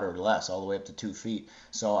 feet of water or less, all the way up to 2 feet.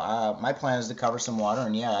 So my plan is to cover some water,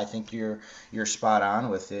 and I think you're spot on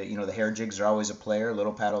with the hair jigs are always a player,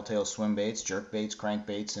 little paddle tail swim baits, jerk baits, crank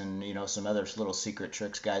baits, and some other little secret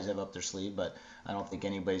tricks guys have up their sleeve, but I don't think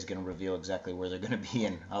anybody's going to reveal exactly where they're going to be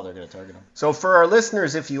and how they're going to target them. So for our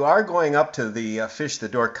listeners, if you are going up to the Fish the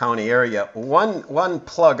Door County area, one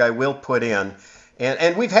plug I will put in.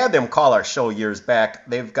 And we've had them call our show years back.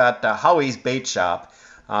 They've got Howie's Bait Shop.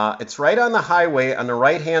 It's right on the highway on the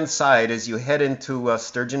right-hand side as you head into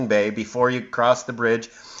Sturgeon Bay before you cross the bridge.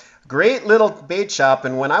 Great little bait shop.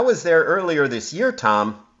 And when I was there earlier this year,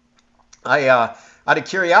 Tom, out of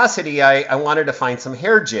curiosity, I wanted to find some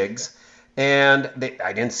hair jigs, and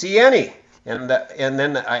I didn't see any. And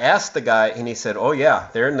then I asked the guy, and he said, "Oh yeah,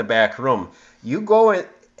 they're in the back room." You go in.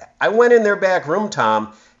 I went in their back room,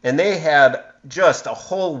 Tom, and they had just a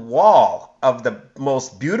whole wall of the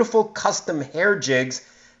most beautiful custom hair jigs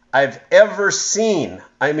I've ever seen.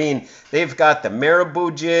 I mean, they've got the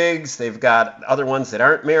marabou jigs, they've got other ones that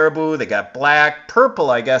aren't marabou, they got black.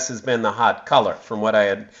 Purple, I guess, has been the hot color from what I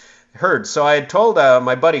had heard. So I had told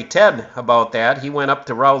my buddy Ted about that. He went up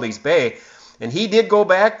to Rowley's Bay, and he did go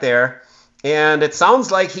back there, and it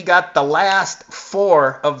sounds like he got the last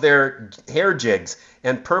 4 of their hair jigs.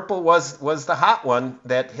 And purple was the hot one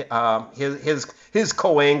that his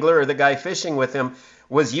co-angler or the guy fishing with him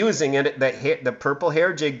was using, and the purple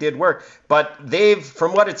hair jig did work. But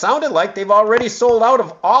from what it sounded like, they've already sold out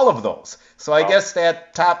of all of those. So I guess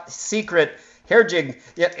that top secret hair jig,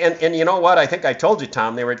 and you know what? I think I told you,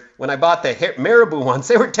 Tom, when I bought the marabou ones,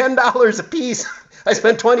 they were $10 a piece. I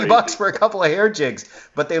spent $20 for a couple of hair jigs,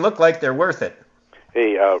 but they look like they're worth it.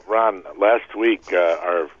 Hey, Ron, last week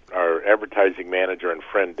our advertising manager and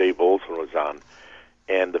friend Dave Olson was on,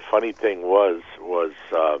 and the funny thing was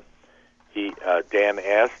Dan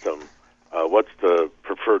asked him, what's the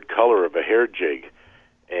preferred color of a hair jig?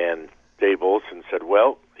 And Dave Olson said,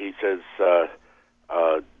 well, he says,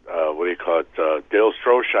 what do you call it? Dale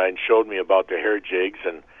Stroshine showed me about the hair jigs,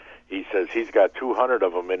 and he says he's got 200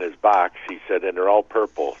 of them in his box. He said, and they're all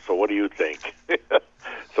purple. So what do you think?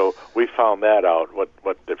 So we found that out, what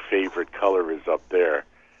the favorite color is up there.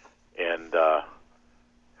 And,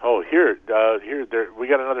 here, we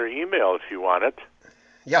got another email if you want it.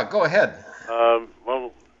 Yeah, go ahead.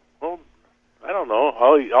 Well, I don't know.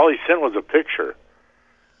 All he sent was a picture.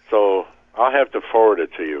 So I'll have to forward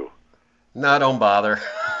it to you. No, don't bother.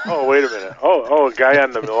 Oh, wait a minute. Oh, a guy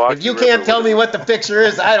on the Milwaukee If you can't tell me what the picture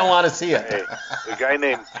is, I don't want to see it. Hey, a guy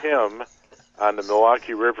named Tim on the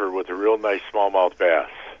Milwaukee River with a real nice smallmouth bass.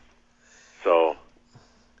 So.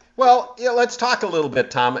 Well, let's talk a little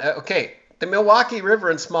bit, Tom. Okay, the Milwaukee River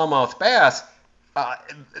and smallmouth bass,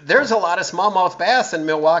 there's a lot of smallmouth bass in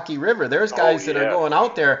Milwaukee River. There's guys that are going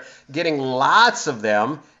out there getting lots of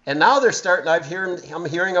them, and now they're starting. I'm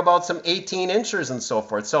hearing about some 18-inchers and so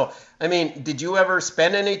forth. So, I mean, did you ever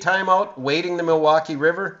spend any time out wading the Milwaukee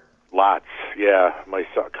River? Lots, yeah.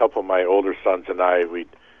 A couple of my older sons and I,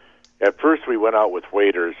 at first we went out with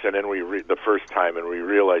waders, and then the first time, and we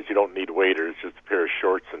realized you don't need waders, just a pair of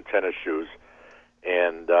shorts and tennis shoes.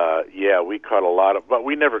 And, we caught a lot of, but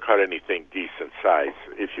we never caught anything decent size.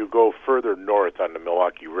 If you go further north on the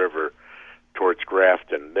Milwaukee River towards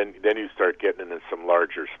Grafton, then you start getting into some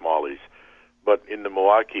larger smallies. But in the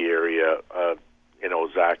Milwaukee area, in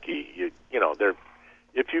Ozaki,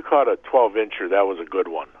 if you caught a 12-incher, that was a good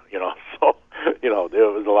one, So, there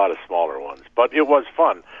was a lot of smaller ones. But it was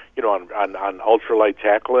fun, on ultralight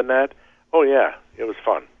tackle and that. Oh, yeah, it was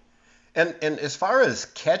fun. And as far as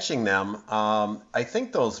catching them, I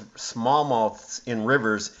think those smallmouths in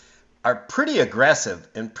rivers are pretty aggressive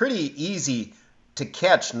and pretty easy to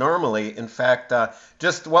catch normally. In fact,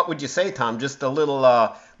 just what would you say, Tom? Just a little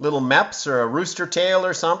meps or a rooster tail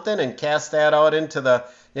or something, and cast that out into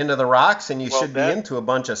the rocks, and you should be into a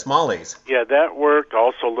bunch of smallies. Yeah, that worked.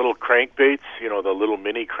 Also, little crankbaits, the little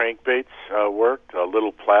mini crankbaits worked.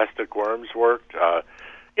 Little plastic worms worked.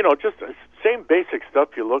 Just same basic stuff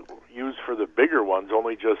you use for the bigger ones,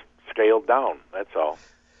 only just scaled down. That's all.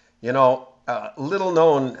 Little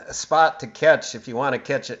known spot to catch if you want to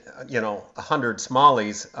catch 100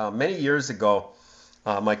 smallies. Many years ago,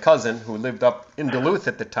 my cousin, who lived up in Duluth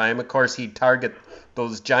at the time, of course, he'd target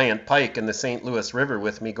those giant pike in the St. Louis River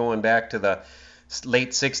with me going back to the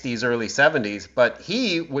late 60s, early 70s. But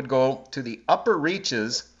he would go to the upper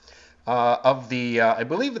reaches of the, I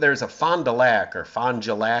believe there's a Fond du Lac or Fond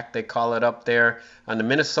du Lac, they call it up there on the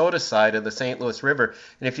Minnesota side of the St. Louis River.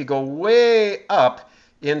 And if you go way up,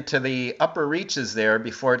 into the upper reaches there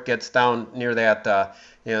before it gets down near that, the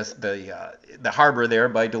harbor there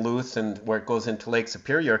by Duluth and where it goes into Lake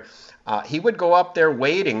Superior. He would go up there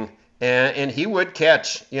wading, and he would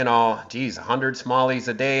catch, 100 smallies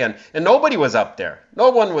a day, and nobody was up there. No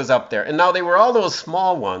one was up there. And now they were all those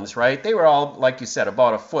small ones, right? They were all, like you said,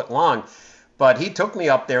 about a foot long. But he took me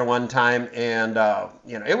up there one time, and,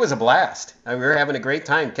 it was a blast. We were having a great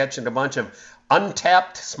time catching a bunch of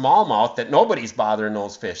untapped smallmouth that nobody's bothering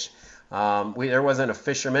those fish. There wasn't a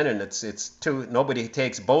fisherman, and nobody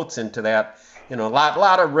takes boats into that. A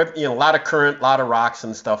lot of current, a lot of rocks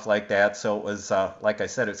and stuff like that. So it was, like I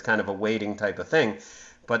said, it's kind of a wading type of thing.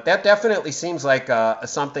 But that definitely seems like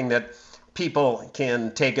something that people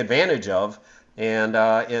can take advantage of. And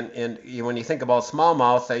when you think about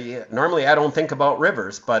smallmouth, normally I don't think about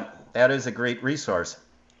rivers, but that is a great resource.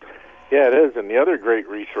 Yeah, it is. And the other great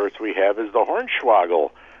resource we have is the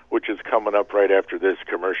Hornswoggle, which is coming up right after this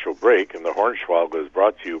commercial break. And the Hornswoggle is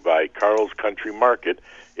brought to you by Carl's Country Market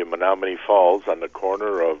in Menominee Falls on the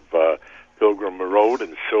corner of Pilgrim Road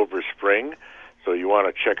and Silver Spring. So you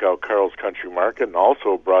want to check out Carl's Country Market, and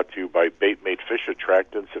also brought to you by Baitmate Fish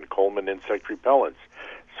Attractants and Coleman Insect Repellents.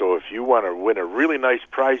 So if you want to win a really nice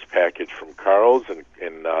prize package from Carl's and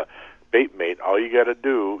Baitmate, all you got to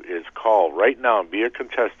do is call right now and be a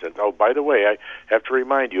contestant. Oh, by the way, I have to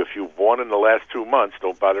remind you, if you've won in the last 2 months,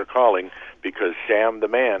 don't bother calling, because Sam the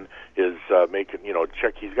man is making,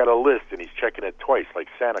 check. He's got a list, and he's checking it twice, like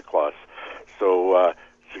Santa Claus. So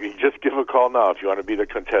you just give a call now if you want to be the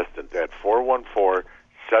contestant at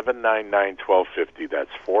 414-799-1250.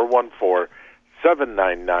 That's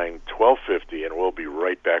 414-799-1250, and we'll be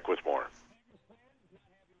right back with more.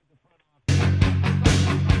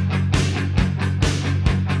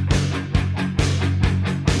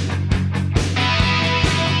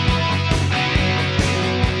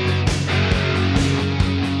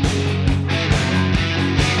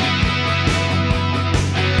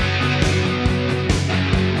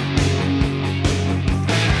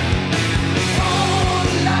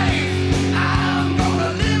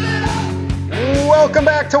 Welcome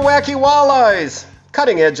back to Wacky Walleyes,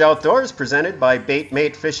 Cutting Edge Outdoors, presented by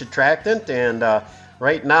Baitmate Fish Attractant. And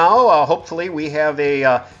right now, hopefully, we have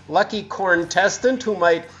a lucky contestant who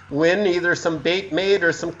might win either some Baitmate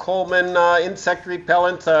or some Coleman insect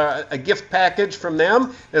repellent, a gift package from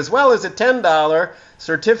them, as well as a $10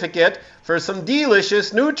 certificate for some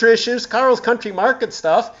delicious, nutritious Carl's Country Market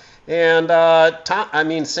stuff. And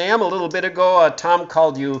Sam, a little bit ago, Tom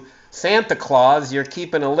called you Santa Claus. You're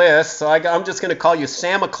keeping a list, so I'm just going to call you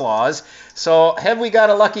Santa Claus. So have we got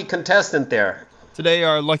a lucky contestant there? Today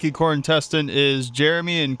our lucky contestant is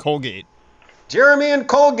Jeremy in Colgate. Jeremy in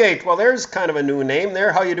Colgate. Well, there's kind of a new name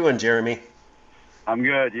there. How you doing, Jeremy? I'm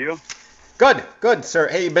good. You? Good, sir.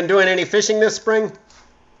 Hey, you been doing any fishing this spring?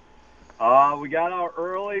 We got out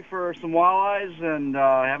early for some walleyes, and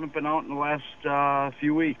haven't been out in the last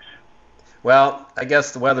few weeks. Well, I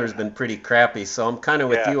guess the weather's been pretty crappy, so I'm kind of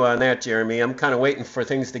with you on that, Jeremy. I'm kind of waiting for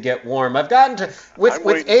things to get warm. I've gotten to,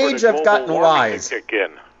 with age, I've gotten wise. To kick in.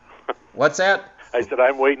 What's that? I said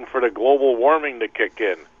I'm waiting for the global warming to kick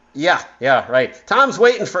in. Yeah, right. Tom's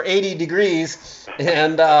waiting for 80 degrees,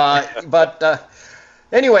 and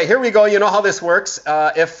anyway, here we go. You know how this works.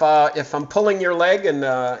 If I'm pulling your leg and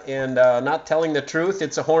not telling the truth,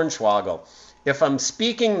 it's a Hornswoggle. If I'm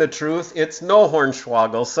speaking the truth, it's no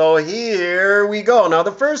Hornswoggle. So here we go. Now,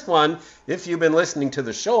 the first one, if you've been listening to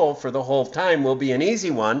the show for the whole time, will be an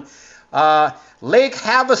easy one. Lake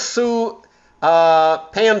Havasu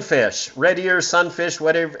panfish, red ear sunfish,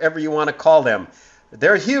 whatever you want to call them.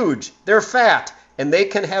 They're huge, they're fat, and they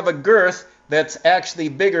can have a girth that's actually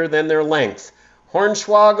bigger than their length.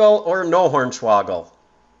 Hornswoggle or no Hornswoggle?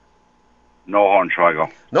 No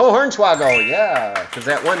Hornswoggle. No Hornswoggle, yeah, because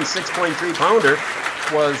that one 6.3 pounder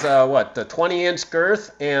was, the 20-inch girth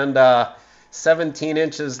and 17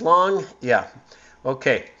 inches long? Yeah,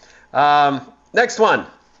 okay. Next one,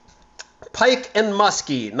 pike and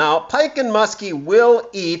muskie. Now, pike and muskie will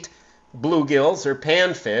eat bluegills or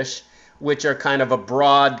panfish, which are kind of a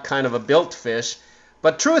broad, kind of a built fish.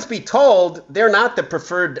 But truth be told, they're not the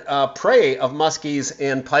preferred prey of muskies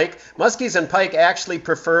and pike. Muskies and pike actually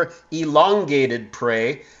prefer elongated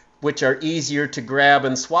prey, which are easier to grab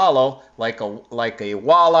and swallow, like a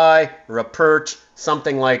walleye or a perch,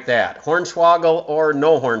 something like that. Hornswoggle or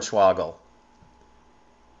no Hornswoggle?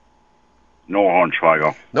 No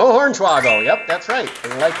Hornswoggle. No Hornswoggle. Yep, that's right. They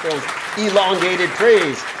like those elongated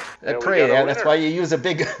preys. That's why you use a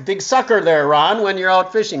big sucker there, Ron, when you're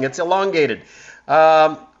out fishing. It's elongated.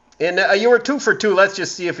 And you were 2 for 2. Let's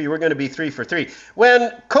just see if you were going to be 3 for 3.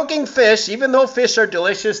 When cooking fish, even though fish are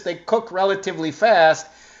delicious, they cook relatively fast.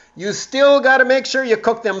 You still got to make sure you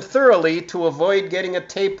cook them thoroughly to avoid getting a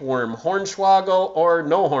tapeworm. Hornswoggle or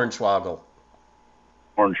no hornswoggle?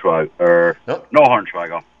 Hornswoggle. No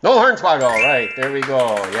hornswoggle. No hornswoggle. Right. There we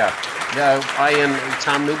go. Yeah. I and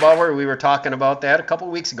Tom Neubauer, we were talking about that a couple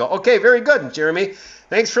weeks ago. Okay. Very good, Jeremy.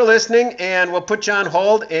 Thanks for listening, and we'll put you on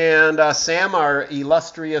hold, and Sam, our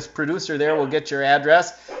illustrious producer there, will get your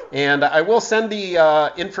address, and I will send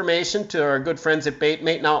the information to our good friends at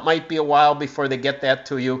BaitMate. Now, it might be a while before they get that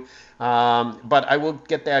to you, but I will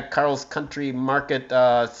get that Carl's Country Market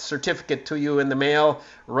certificate to you in the mail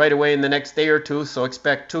right away in the next day or two, so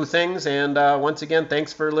expect 2 things, and once again,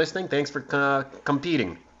 thanks for listening. Thanks for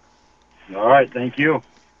competing. All right, thank you.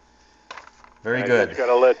 Very good. I just got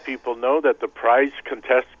to let people know that the prize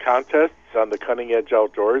contests on the Cutting Edge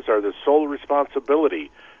Outdoors are the sole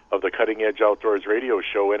responsibility of the Cutting Edge Outdoors radio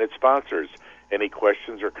show and its sponsors. Any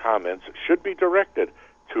questions or comments should be directed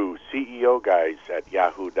to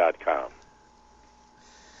ceoguys@yahoo.com.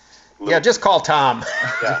 Yeah, just call Tom.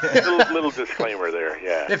 Yeah, little disclaimer there,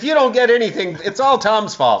 yeah. If you don't get anything, it's all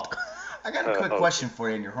Tom's fault. I got a quick question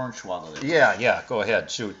for you in your hornswoggle. Yeah, go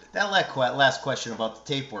ahead, shoot. That last question about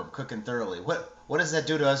the tapeworm cooking thoroughly. What does that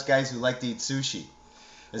do to us guys who like to eat sushi?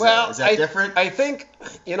 Is that different? I think,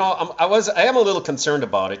 I am a little concerned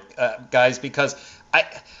about it, guys, because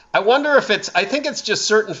I wonder if I think it's just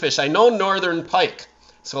certain fish. I know northern pike.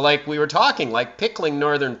 So like we were talking, like pickling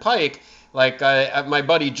northern pike, like my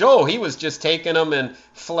buddy Joe, he was just taking them and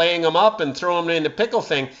filleting them up and throwing them in the pickle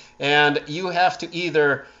thing. And you have to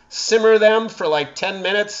either simmer them for like 10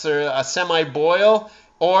 minutes or a semi-boil,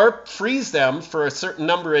 or freeze them for a certain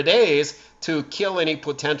number of days to kill any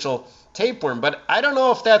potential tapeworm. But I don't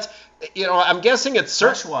know if that's, I'm guessing it's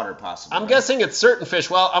freshwater possibly. I'm guessing it's certain fish.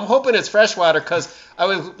 Well, I'm hoping it's freshwater because I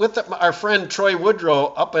was with our friend Troy Woodrow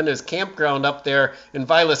up in his campground up there in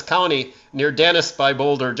Vilas County near Dennis by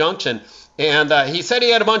Boulder Junction. And he said he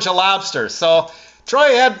had a bunch of lobsters. So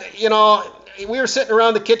Troy had, we were sitting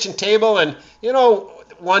around the kitchen table and,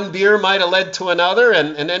 one beer might have led to another,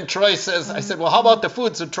 and then Troy says, I said, well, how about the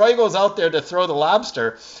food? So Troy goes out there to throw the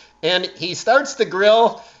lobster, and he starts the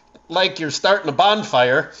grill like you're starting a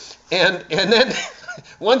bonfire, and then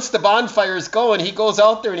once the bonfire's going, he goes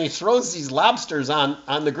out there and he throws these lobsters on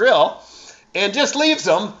the grill, and just leaves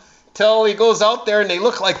them till he goes out there and they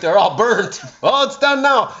look like they're all burnt. Oh, it's done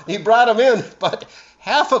now. He brought them in, but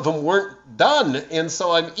half of them weren't done, and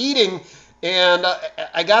so I'm eating. And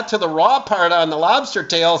I got to the raw part on the lobster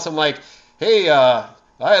tails. I'm like, hey, all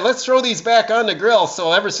right, let's throw these back on the grill.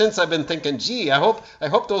 So ever since I've been thinking, gee, I hope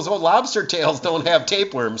those old lobster tails don't have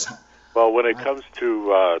tapeworms. Well, when it comes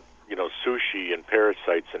to sushi and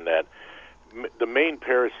parasites and that, the main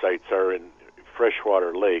parasites are in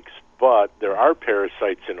freshwater lakes, but there are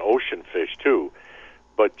parasites in ocean fish too.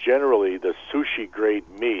 But generally, the sushi grade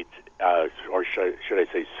meat, or should I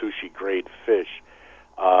say sushi grade fish,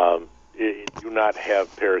 do not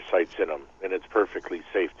have parasites in them, and it's perfectly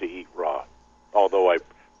safe to eat raw, although I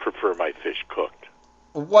prefer my fish cooked.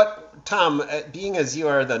 What, Tom, being as you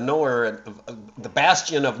are the knower, the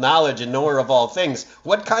bastion of knowledge and knower of all things,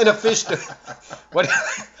 what kind of fish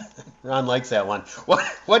Ron likes that one.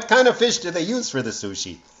 What kind of fish do they use for the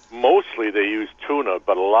sushi? Mostly they use tuna,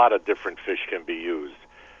 but a lot of different fish can be used.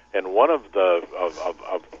 And one of a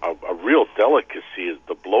real delicacy is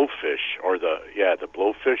the blowfish, or the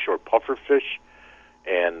blowfish or pufferfish.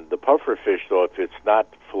 And the pufferfish, though, if it's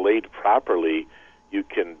not filleted properly, you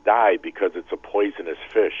can die because it's a poisonous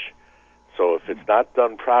fish. So if it's not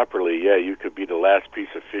done properly, you could be the last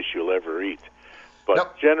piece of fish you'll ever eat.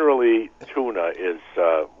 But generally, tuna is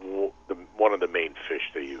one of the main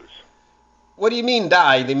fish they use. What do you mean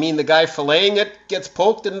die? They mean the guy filleting it gets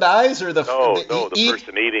poked and dies, or the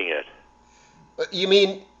person eating it? You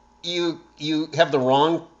mean you have the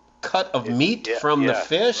wrong cut of meat from the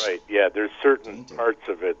fish? Right. Yeah, there's certain parts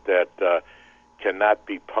of it that cannot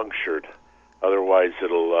be punctured, otherwise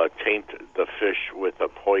it'll taint the fish with a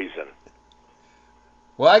poison.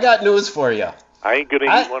 Well, I got news for you. I ain't gonna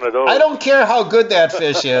eat one of those. I don't care how good that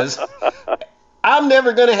fish is. I'm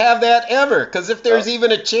never going to have that ever, because if there's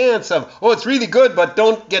even a chance of, it's really good, but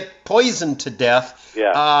don't get poisoned to death,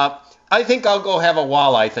 I think I'll go have a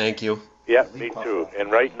walleye, thank you. Yeah, me too.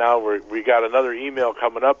 And right now we got another email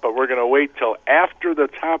coming up, but we're going to wait till after the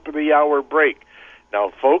top of the hour break. Now,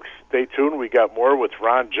 folks, stay tuned. We got more with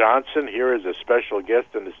Ron Johnson here as a special guest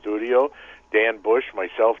in the studio. Dan Bush,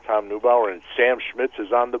 myself, Tom Neubauer, and Sam Schmitz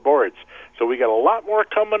is on the boards. So we got a lot more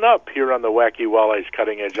coming up here on the Wacky Walleyes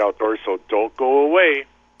Cutting Edge Outdoors, so don't go away.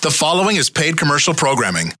 The following is paid commercial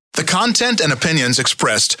programming. The content and opinions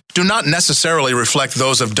expressed do not necessarily reflect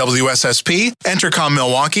those of WSSP, Entercom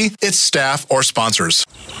Milwaukee, its staff, or sponsors.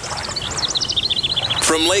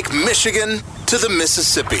 From Lake Michigan to the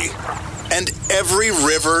Mississippi, and every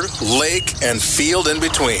river, lake, and field in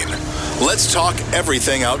between, let's talk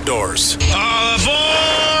everything outdoors. All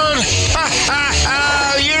aboard! Ha ha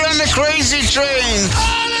ha! You're on the crazy train!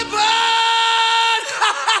 All aboard!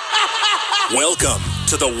 Welcome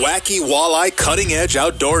to the Wacky Walleye Cutting Edge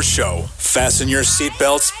Outdoors Show. Fasten your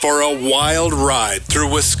seatbelts for a wild ride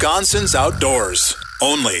through Wisconsin's outdoors.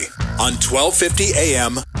 Only on 1250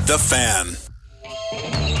 AM, The Fan.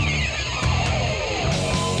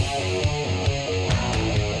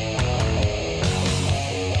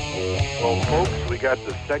 Well, folks, we got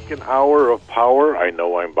the second hour of power. I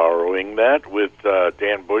know I'm borrowing that with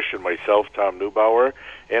Dan Bush and myself, Tom Neubauer,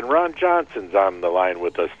 and Ron Johnson's on the line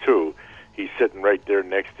with us, too. He's sitting right there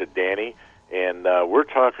next to Danny, and we're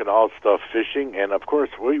talking all stuff fishing, and, of course,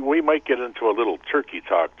 we might get into a little turkey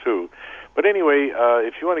talk, too. But anyway,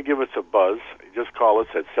 if you want to give us a buzz, just call us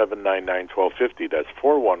at 799-1250. That's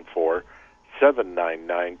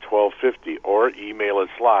 414-799-1250, or email us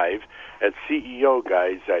live at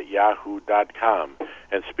ceoguys@yahoo.com.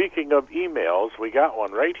 And speaking of emails, we got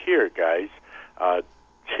one right here, guys.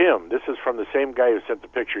 Tim, this is from the same guy who sent the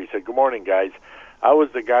picture. He said, "Good morning, guys. I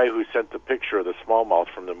was the guy who sent the picture of the smallmouth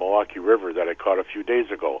from the Milwaukee River that I caught a few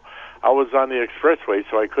days ago. I was on the expressway,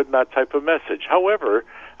 so I could not type a message. However,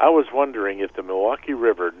 I was wondering if the Milwaukee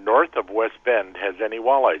River north of West Bend has any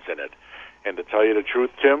walleyes in it. And to tell you the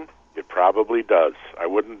truth, Tim, it probably does. I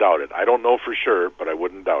wouldn't doubt it. I don't know for sure, but I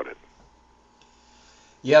wouldn't doubt it."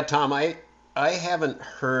 Yeah, Tom, I haven't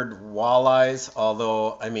heard walleyes,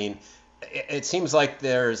 although, I mean, it seems like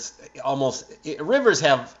rivers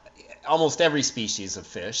have almost every species of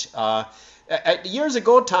fish. Years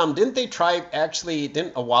ago, Tom, didn't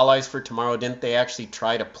Walleyes for Tomorrow, didn't they actually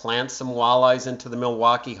try to plant some walleyes into the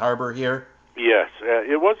Milwaukee Harbor here? Yes,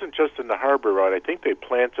 it wasn't just in the harbor, right? I think they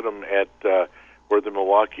planted them at where the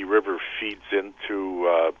Milwaukee River feeds into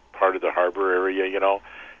part of the harbor area, you know,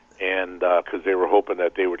 and because they were hoping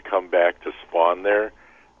that they would come back to spawn there.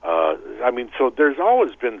 So there's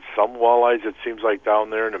always been some walleyes, it seems like, down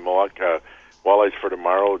there in the Milwaukee. Walleyes for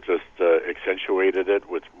Tomorrow just accentuated it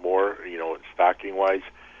with more, stocking-wise.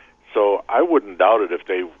 So I wouldn't doubt it if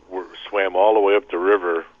they swam all the way up the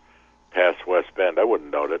river past West Bend. I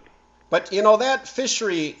wouldn't doubt it. But, that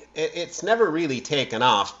fishery, it's never really taken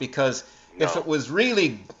off, because if it was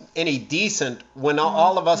really any decent, when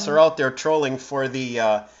all of us are out there trolling for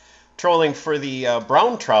the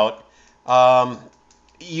brown trout,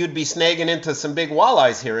 you'd be snagging into some big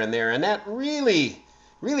walleyes here and there, and that really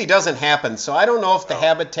doesn't happen. So I don't know if the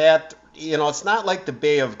habitat, it's not like the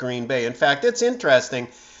Bay of Green Bay. In fact, it's interesting.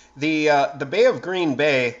 The Bay of Green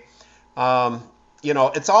Bay,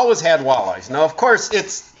 it's always had walleyes. Now, of course,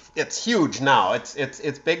 it's huge now.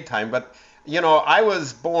 It's big time. But I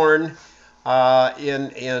was born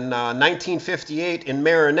in 1958 in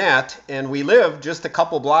Marinette, and we lived just a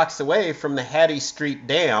couple blocks away from the Hattie Street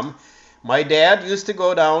Dam. My dad used to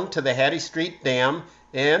go down to the Hattie Street Dam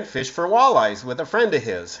and fish for walleyes with a friend of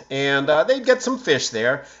his. And they'd get some fish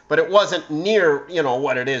there, but it wasn't near,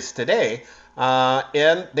 what it is today.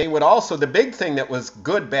 And they would also, the big thing that was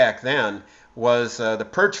good back then was the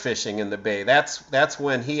perch fishing in the bay. That's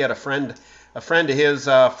when he had a friend of his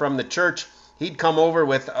from the church. He'd come over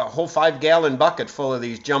with a whole 5-gallon bucket full of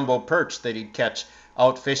these jumbo perch that he'd catch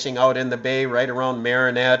out fishing out in the bay right around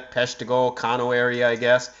Marinette, Peshtigo, Cano area, I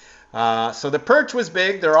guess. So the perch was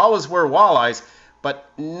big. There always were walleyes,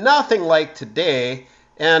 but nothing like today.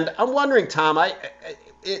 And I'm wondering, Tom,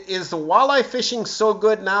 is the walleye fishing so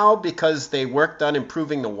good now because they worked on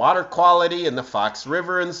improving the water quality in the Fox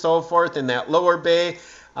River and so forth in that lower bay?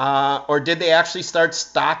 Or did they actually start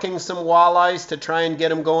stocking some walleyes to try and get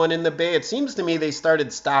them going in the bay? It seems to me they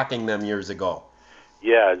started stocking them years ago.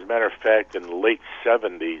 Yeah, as a matter of fact, in the late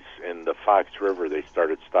 70s in the Fox River, they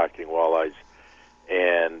started stocking walleyes.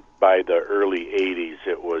 And by the early 80s,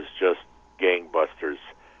 it was just gangbusters.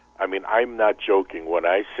 I mean, I'm not joking when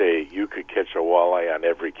I say you could catch a walleye on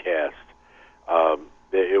every cast.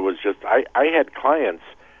 It was just, I had clients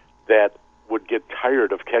that would get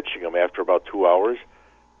tired of catching them after about 2 hours.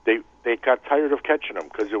 They got tired of catching them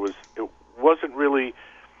because it wasn't really,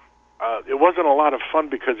 it wasn't a lot of fun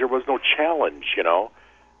because there was no challenge,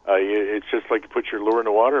 It's just like you put your lure in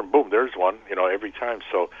the water and boom, there's one, every time.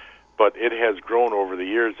 So, but it has grown over the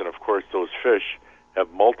years, and of course those fish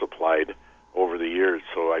have multiplied over the years.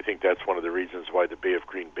 So I think that's one of the reasons why the Bay of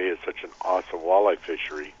Green Bay is such an awesome walleye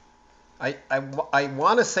fishery. I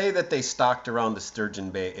want to say that they stocked around the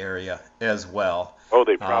Sturgeon Bay area as well. Oh,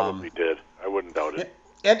 they probably did. I wouldn't doubt it.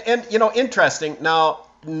 And interesting. Now,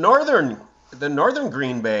 the northern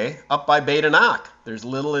Green Bay up by Badenoch. There's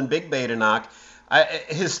Little and Big Badenoch.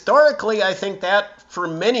 Historically, I think that for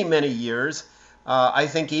many, many years, I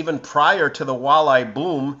think even prior to the walleye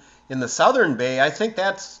boom in the Southern Bay, I think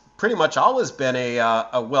that's pretty much always been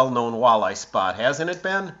a well-known walleye spot, hasn't it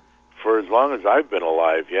been? For as long as I've been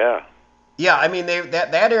alive, yeah. Yeah, I mean,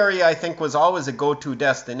 that area, I think, was always a go-to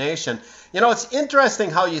destination. It's interesting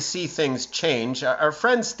how you see things change. Our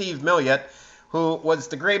friend Steve Milliot, who was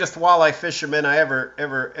the greatest walleye fisherman I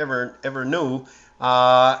ever knew,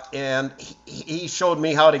 and he showed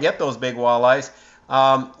me how to get those big walleyes.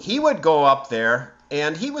 He would go up there,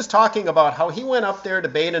 and he was talking about how he went up there to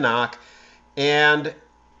Badenoch, and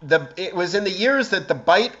it was in the years that the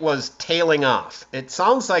bite was tailing off. It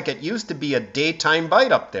sounds like it used to be a daytime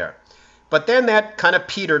bite up there. But then that kind of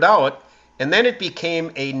petered out, and then it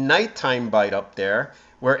became a nighttime bite up there,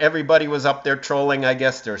 where everybody was up there trolling. I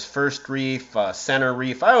guess there's First Reef, Center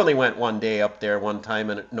Reef. I only went one day up there one time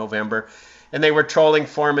in November, and they were trolling,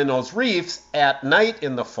 forming those reefs at night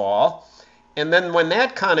in the fall. And then when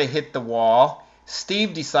that kind of hit the wall,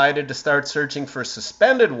 Steve decided to start searching for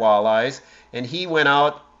suspended walleyes, and he went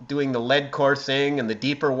out doing the lead core thing in the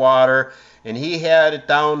deeper water, and he had it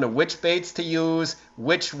down to which baits to use,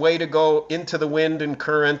 which way to go into the wind and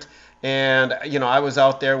current. And, I was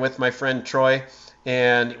out there with my friend Troy,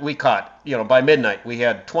 and we caught, by midnight, we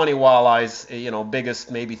had 20 walleyes, biggest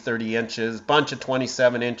maybe 30 inches, bunch of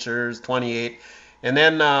 27 inches, 28. And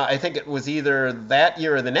then I think it was either that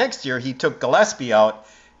year or the next year, he took Gillespie out.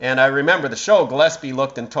 And I remember the show, Gillespie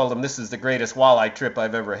looked and told him, this is the greatest walleye trip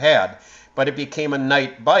I've ever had. But it became a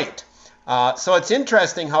night bite. So it's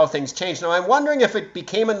interesting how things change. Now, I'm wondering if it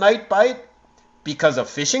became a night bite because of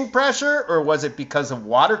fishing pressure, or was it because of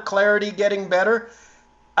water clarity getting better?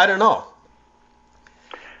 I don't know.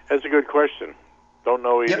 That's a good question. Don't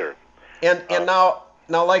know either. Yep. And now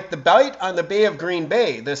like the bite on the Bay of Green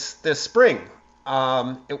Bay this spring,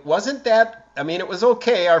 it wasn't that. I mean, it was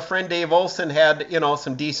okay. Our friend Dave Olson had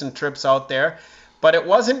some decent trips out there, but it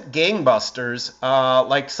wasn't gangbusters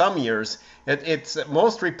like some years. It's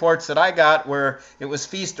most reports that I got where it was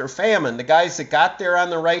feast or famine. The guys that got there on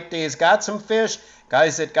the right days got some fish.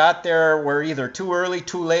 Guys that got there were either too early,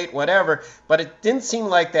 too late, whatever. But it didn't seem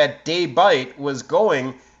like that day bite was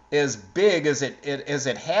going as big as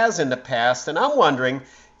it has in the past. And I'm wondering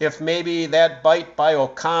if maybe that bite by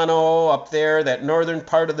Ocano up there, that northern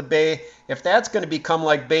part of the bay, if that's going to become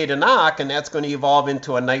like Badenoch, and that's going to evolve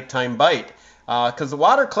into a nighttime bite. Because the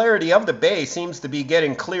water clarity of the bay seems to be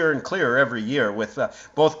getting clearer and clearer every year with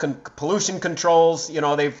both pollution controls.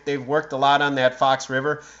 They've worked a lot on that Fox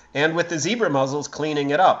River, and with the zebra muzzles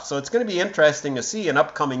cleaning it up. So it's going to be interesting to see in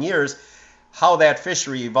upcoming years how that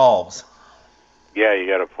fishery evolves. Yeah, you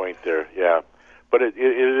got a point there. Yeah, but it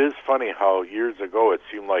is funny how years ago it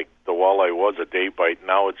seemed like the walleye was a day bite.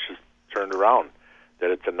 Now it's just turned around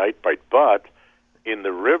that it's a night bite. But in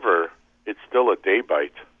the river, it's still a day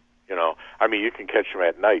bite. I mean, you can catch them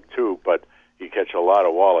at night too, but you catch a lot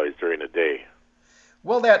of walleyes during the day.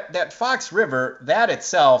 Well, that Fox River, that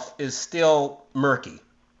itself is still murky.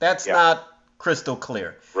 That's not crystal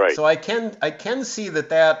clear. Right. So I can see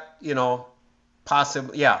that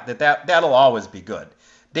possibly, that'll always be good.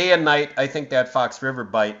 Day and night, I think that Fox River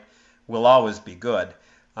bite will always be good.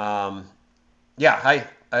 I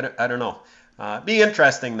don't know. Be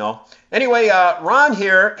interesting, though. Anyway, Ron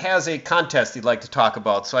here has a contest he'd like to talk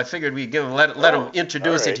about, so I figured we'd let him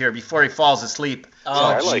introduce it here before he falls asleep.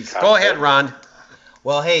 I like go ahead, Ron.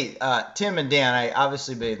 Well, hey, Tim and Dan, I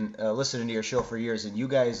obviously been listening to your show for years, and you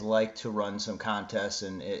guys like to run some contests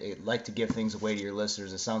and like to give things away to your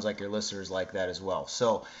listeners. It sounds like your listeners like that as well.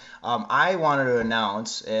 So I wanted to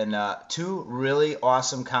announce two really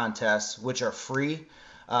awesome contests, which are free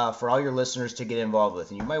for all your listeners to get involved with.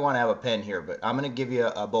 And you might want to have a pen here, but I'm going to give you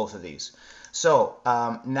both of these. So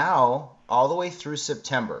now, all the way through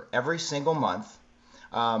September, every single month,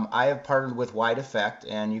 I have partnered with Wide Effect,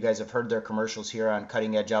 and you guys have heard their commercials here on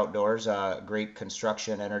Cutting Edge Outdoors, a great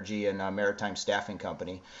construction, energy, and maritime staffing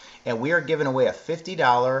company. And we are giving away a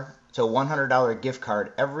 $50 to $100 gift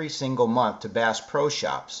card every single month to Bass Pro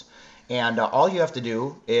Shops. And all you have to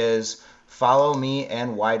do is follow me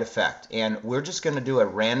and Wide Effect. And we're just going to do a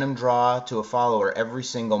random draw to a follower every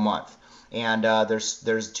single month. And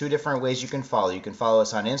there's two different ways you can follow. You can follow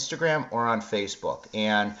us on Instagram or on Facebook.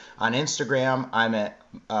 And on Instagram, I'm at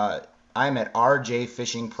RJ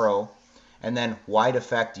Fishing Pro, and then Wide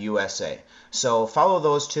Effect USA. So follow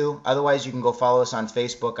those two. Otherwise, you can go follow us on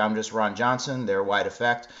Facebook. I'm just Ron Johnson. They're Wide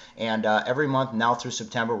Effect. And every month now through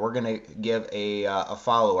September, we're going to give a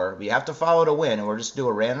follower. You have to follow to win, and we'll just do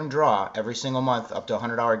a random draw every single month up to a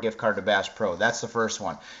 $100 gift card to Bass Pro. That's the first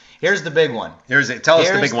one. Here's the big one. Tell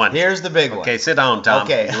us the big one. Here's the big one. Okay, sit down, Tom.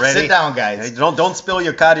 Okay, you ready? Sit down, guys. Don't spill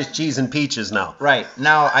your cottage cheese and peaches now. Right.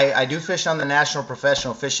 Now, I do fish on the National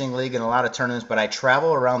Professional Fishing League in a lot of tournaments, but I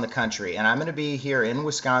travel around the country, and I'm going to be here in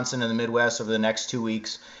Wisconsin in the Midwest over the next 2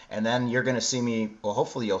 weeks, and then you're going to see me, well,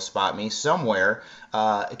 hopefully you'll spot me somewhere.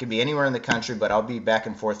 It could be anywhere in the country, but I'll be back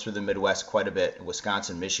and forth through the Midwest quite a bit,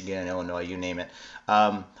 Wisconsin, Michigan, Illinois, you name it.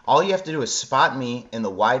 All you have to do is spot me in the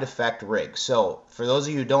Wide Effect rig. So for those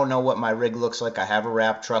of you who don't know what my rig looks like, I have a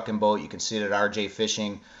wrap truck and boat. You can see it at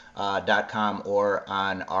rjfishing.com or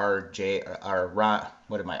on RJ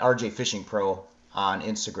Fishing Pro on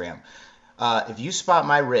Instagram. If you spot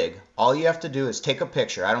my rig, all you have to do is take a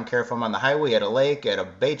picture. I don't care if I'm on the highway, at a lake, at a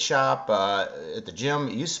bait shop, at the gym.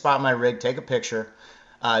 You spot my rig, take a picture,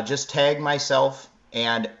 just tag myself,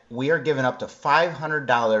 and we are giving up to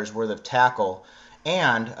 $500 worth of tackle.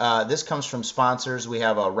 And this comes from sponsors. We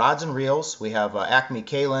have Rods and Reels. We have Acme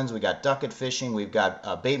Kalins. We got Duckett Fishing. We've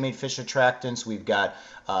got Bait Made Fish Attractants. We've got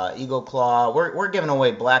Eagle Claw. We're giving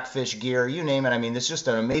away Blackfish gear. You name it. I mean, it's just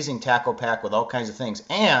an amazing tackle pack with all kinds of things.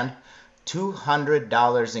 And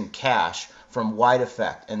 $200 in cash from Wide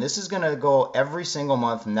Effect. And this is going to go every single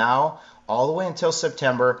month now all the way until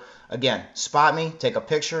September. Again, spot me, take a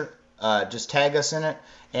picture, just tag us in it,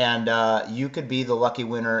 and you could be the lucky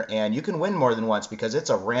winner, and you can win more than once because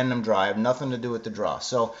it's a random draw. I have nothing to do with the draw.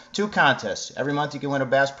 So 2 contests. Every month you can win a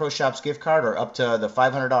Bass Pro Shops gift card or up to the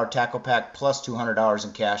 $500 tackle pack plus $200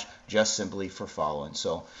 in cash just simply for following.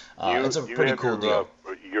 So it's a pretty cool deal.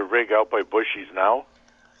 Your rig out by Bushy's now?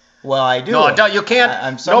 Well, I do. No, you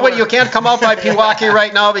can't. Nobody, you can't come out by Pewaukee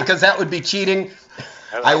right now because that would be cheating.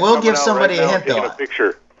 I will give somebody a hint, though. A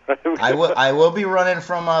picture. I will be running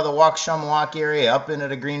from the Waukesha area up into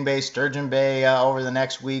the Green Bay, Sturgeon Bay over the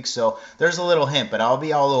next week. So there's a little hint, but I'll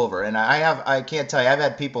be all over. And I can't tell you, I've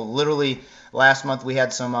had people literally last month. We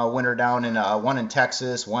had some winter down in one in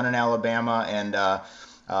Texas, one in Alabama, and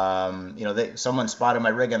someone spotted my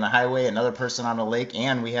rig on the highway, another person on the lake,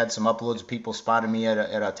 and we had some uploads of people spotted me at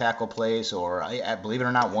a tackle place, or believe it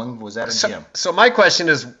or not, one was at a gym. So my question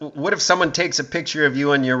is, what if someone takes a picture of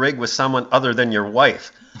you and your rig with someone other than your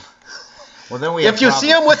wife? Well, then we. If you see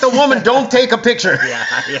him with a woman, don't take a picture. Yeah,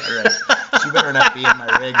 right. She better not be in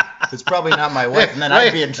my rig. It's probably not my wife, and then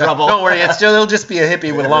I'd be in trouble. Don't worry, it'll just be a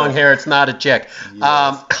hippie with long hair. It's not a chick.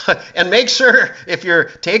 Yes. And make sure, if you're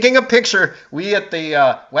taking a picture, we at the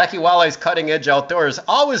Wacky Walleyes Cutting Edge Outdoors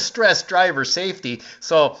always stress driver safety.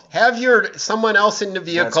 So have someone else in the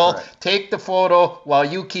vehicle take the photo while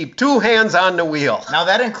you keep 2 hands on the wheel. Now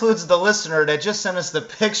that includes the listener that just sent us the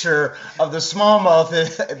picture of the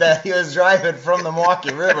smallmouth that he was driving from the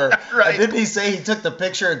Milwaukee River. Right. Didn't he say he took the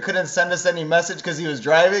picture and couldn't send us any message because he was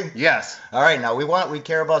driving? Yes. All right, now we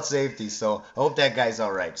care about safety, so I hope that guy's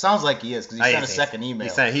all right. Sounds like he is because he sent a second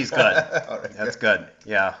email. He's good. Right, that's good.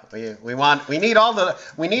 Yeah, we need all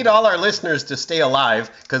our listeners to stay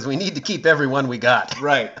alive because we need to keep everyone we got.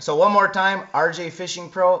 Right. So one more time, RJ Fishing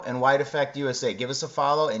Pro and Wide Effect USA. Give us a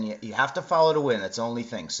follow, and you have to follow to win. That's the only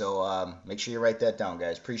thing. So make sure you write that down,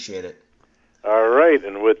 guys. Appreciate it. All right,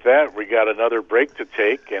 and with that, we got another break to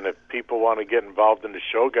take, and if people want to get involved in the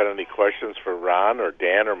show, got any questions for Ron or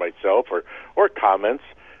Dan or myself or comments,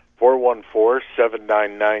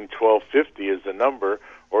 414-799-1250 is the number,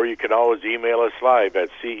 or you can always email us live at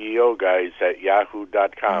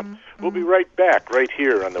ceoguys@yahoo.com. We'll be right back right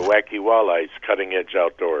here on the Wacky Walleyes Cutting Edge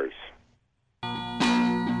Outdoors.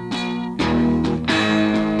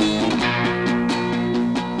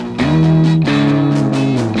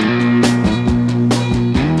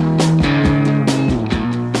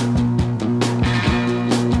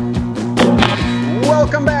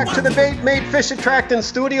 Welcome back to the Bait Made Fish Attractant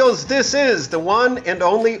Studios. This is the one and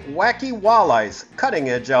only Wacky Walleyes Cutting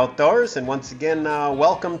Edge Outdoors. And once again,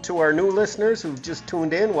 welcome to our new listeners who've just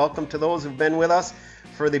tuned in. Welcome to those who've been with us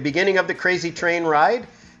for the beginning of the Crazy Train ride.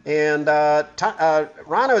 And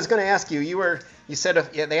Ron, I was going to ask you. You said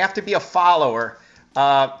they have to be a follower.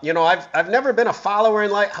 I've never been a follower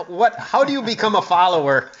in life. How do you become a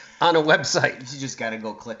follower on a website? You just got to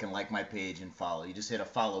go click and like my page and follow. You just hit a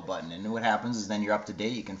follow button, and what happens is then you're up to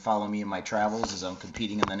date. You can follow me in my travels as I'm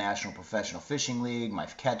competing in the National Professional Fishing League, my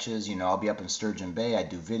catches. I'll be up in Sturgeon Bay. I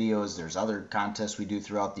do videos. There's other contests we do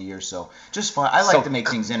throughout the year. So just fun. I like to make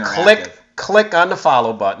things interactive. Click on the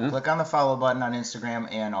follow button. Click on the follow button on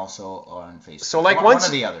Instagram and also on Facebook. So one or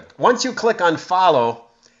the other. Once you click on follow,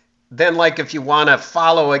 then, like, if you want to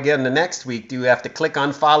follow again the next week, do you have to click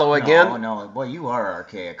on follow again? No. Boy, you are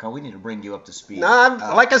archaic. We need to bring you up to speed. No,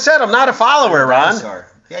 like I said, I'm not a follower, Ron.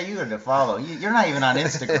 Yeah, you are to follow. You're not even on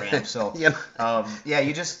Instagram, so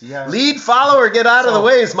you just lead, follow, or get out of the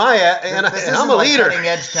way is my and I'm a leader. Cutting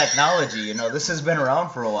edge technology, this has been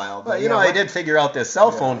around for a while. But well, I did figure out this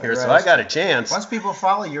cell phone here, so I got a chance. Once people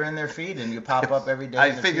follow, you're in their feed and you pop up every day.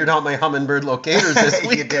 I figured out my Humminbird locators this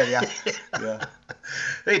week. You did, yeah.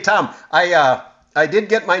 Hey Tom, I did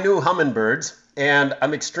get my new Humminbirds, and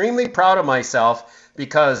I'm extremely proud of myself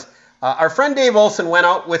because. Our friend Dave Olson went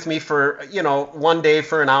out with me for, one day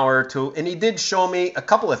for an hour or two, and he did show me a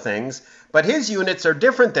couple of things, but his units are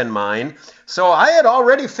different than mine. So I had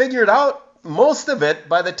already figured out most of it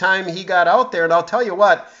by the time he got out there. And I'll tell you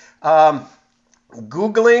what,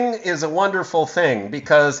 Googling is a wonderful thing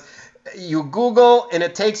because you Google and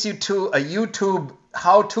it takes you to a YouTube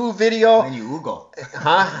how-to video. Then you Google.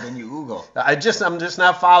 Huh? Then you Google. I'm just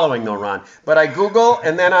not following though, Ron. But I Google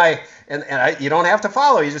and then I you don't have to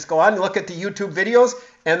follow. You just go on and look at the YouTube videos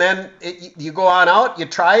and then you go on out, you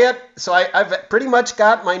try it. So I've pretty much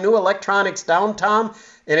got my new electronics down, Tom,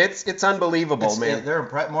 and it's unbelievable, man.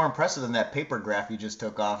 They're more impressive than that paper graph you just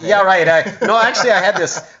took off. Yeah, right. Actually, I had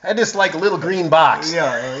this like little green box.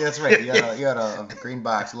 Yeah, that's right. You had a green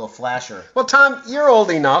box, a little flasher. Well, Tom, you're old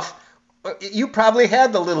enough. You probably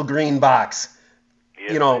had the little green box.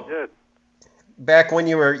 Yes, I did. Back when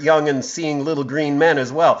you were young and seeing Little Green Men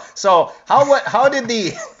as well. So how did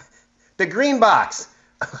the green box?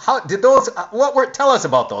 How did those? Tell us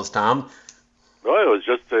about those, Tom. Well,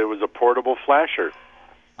 it was a portable flasher.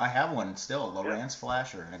 I have one still, a Lowrance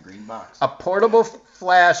flasher in a green box. A portable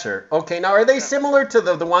flasher. Okay, now are they similar to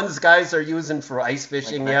the ones guys are using for ice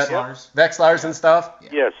fishing like Vexilars? Yet? Vexilars and stuff? Yeah.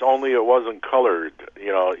 Yes, only it wasn't colored.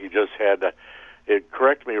 You just had to.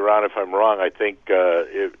 Correct me, Ron, if I'm wrong. I think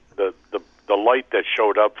the light that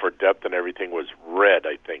showed up for depth and everything was red,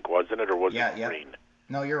 I think, wasn't it? Or was it green?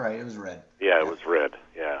 No, you're right. It was red. Yeah, it was red,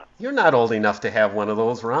 yeah. You're not old enough to have one of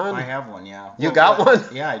those, Ron. I have one, yeah. You got one?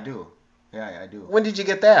 Yeah, I do. Yeah, I do. When did you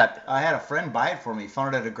get that? I had a friend buy it for me.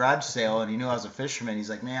 Found it at a garage sale, and he knew I was a fisherman. He's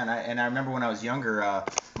like, man, I remember when I was younger,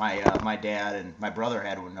 my dad and my brother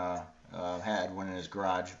had one in his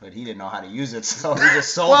garage, but he didn't know how to use it, so he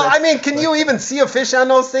just sold it. Well, I mean, can you even see a fish on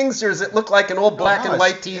those things, or does it look like an old black and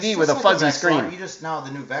white TV with a fuzzy screen? Now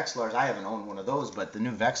the new Vexilars, I haven't owned one of those, but the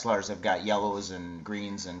new Vexilars have got yellows and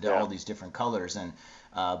greens and all these different colors, and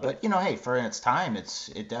but hey, for its time,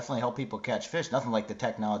 it definitely helped people catch fish. Nothing like the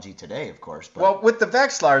technology today, of course. But. Well, with the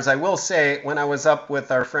Vexilars, I will say, when I was up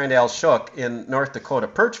with our friend Al Shook in North Dakota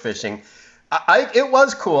perch fishing, it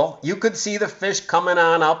was cool. You could see the fish coming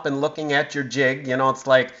on up and looking at your jig.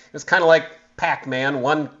 It's kind of like Pac-Man.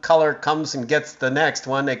 One color comes and gets the next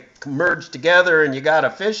one. They merge together and you got a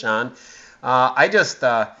fish on. I just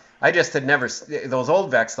had never, those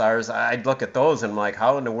old Vexilars, I'd look at those and I'm like,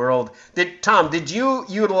 how in the world? Tom, did you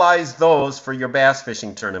utilize those for your bass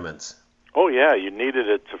fishing tournaments? Oh, yeah. You needed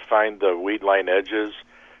it to find the weed line edges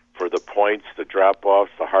for the points, the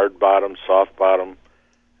drop-offs, the hard bottom, soft bottom.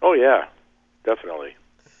 Oh, yeah. Definitely.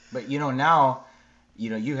 But now,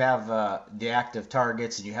 you have the active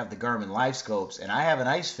targets and you have the Garmin live scopes, and I haven't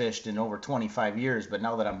ice fished in over 25 years. But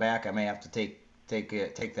now that I'm back, I may have to take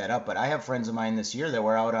that up. But I have friends of mine this year that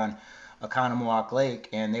were out on Oconomowoc Lake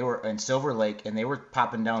and they were in Silver Lake, and they were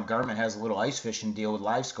popping down. Garmin has a little ice fishing deal with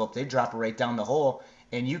live scope. They drop it right down the hole,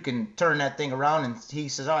 and you can turn that thing around. And he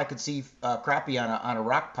says, "Oh, I could see crappie on a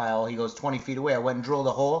rock pile." He goes 20 feet away. I went and drilled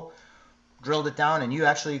a hole. Drilled it down, and you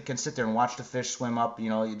actually can sit there and watch the fish swim up. You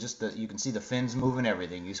can see the fins moving,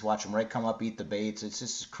 everything. You just watch them come up, eat the baits. It's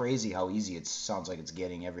just crazy how easy it sounds like it's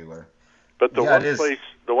getting everywhere. But the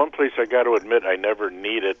one place I got to admit I never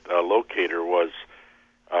needed a locator was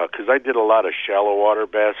because I did a lot of shallow water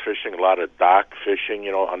bass fishing, a lot of dock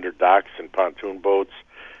fishing, under docks and pontoon boats,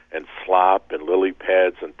 and slop and lily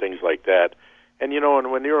pads and things like that. And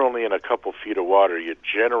and when you're only in a couple feet of water, you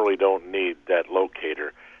generally don't need that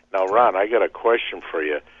locator. Now, Ron, I got a question for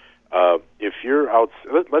you. If you're out,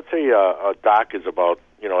 let's say a dock is about,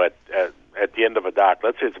 at the end of a dock,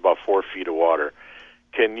 let's say it's about 4 feet of water.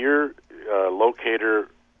 Can your locator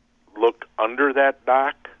look under that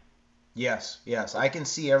dock? Yes. I can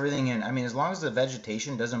see everything as long as the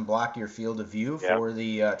vegetation doesn't block your field of view for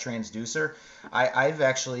the transducer. I've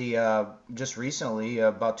actually, just recently,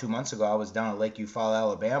 about 2 months ago, I was down at Lake Eufaula,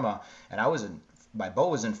 Alabama, and I was in my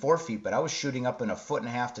boat was in 4 feet, but I was shooting up in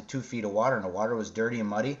 1.5 to 2 feet of water, and the water was dirty and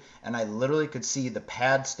muddy, and I literally could see the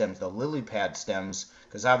pad stems, the lily pad stems,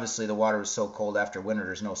 because obviously the water was so cold after winter,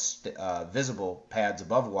 there's no visible pads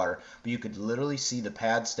above water, but you could literally see the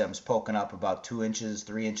pad stems poking up about 2 inches,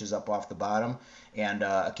 3 inches up off the bottom, and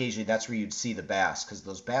occasionally that's where you'd see the bass, because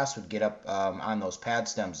those bass would get up on those pad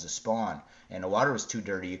stems to spawn, and the water was too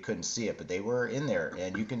dirty, you couldn't see it, but they were in there,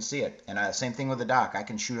 and you can see it. And same thing with the dock. I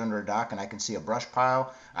can shoot under a dock, and I can see a brush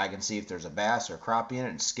pile. I can see if there's a bass or crappie in it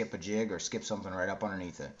and skip a jig or skip something right up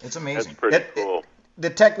underneath it. It's amazing. That's pretty cool. The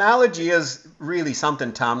technology is really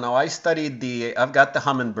something, Tom. Now, I've got the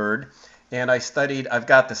Humminbird, and I've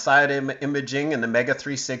got the side imaging and the Mega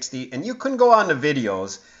 360, and you can go on the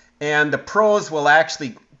videos, and the pros will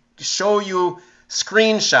actually show you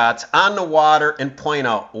screenshots on the water and point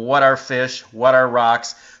out what are fish, what are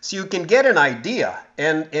rocks, so you can get an idea.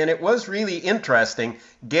 And it was really interesting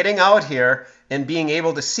getting out here and being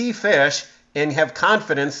able to see fish and have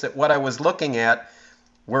confidence that what I was looking at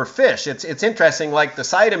were fish. It's interesting, like the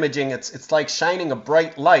side imaging, it's like shining a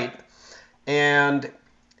bright light, and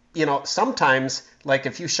sometimes, like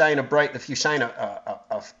if you shine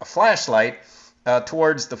a flashlight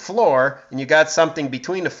towards the floor, and you got something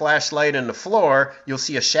between the flashlight and the floor, you'll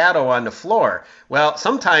see a shadow on the floor. Well,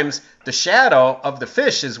 sometimes the shadow of the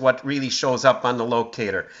fish is what really shows up on the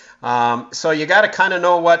locator. So you got to kind of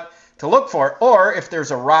know what to look for. Or if there's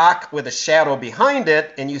a rock with a shadow behind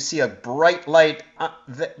it, and you see a bright light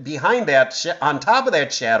behind that, on top of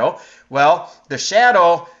that shadow, well, the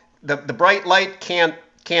shadow, the bright light can't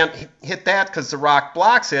hit that because the rock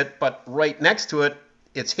blocks it, but right next to it,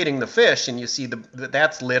 it's hitting the fish, and you see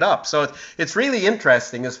that's lit up. So it's really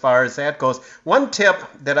interesting as far as that goes. One tip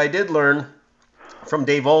that I did learn from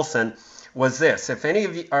Dave Olson was this. If any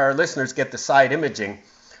of our listeners get the side imaging,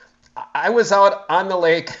 I was out on the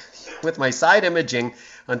lake with my side imaging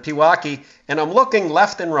on Pewaukee, and I'm looking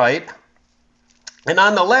left and right, and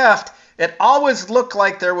on the left, it always looked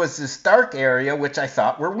like there was this dark area, which I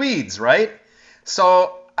thought were weeds, right?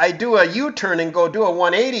 So I do a U-turn and go do a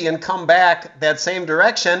 180 and come back that same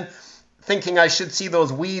direction, thinking I should see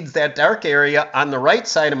those weeds, that dark area, on the right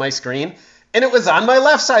side of my screen, and it was on my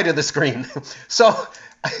left side of the screen. So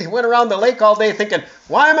I went around the lake all day thinking,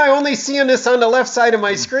 why am I only seeing this on the left side of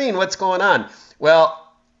my screen? What's going on?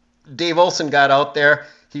 Well, Dave Olson got out there,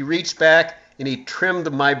 he reached back, and he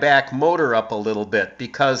trimmed my back motor up a little bit,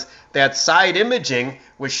 because that side imaging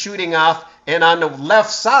was shooting off, and on the left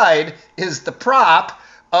side is the prop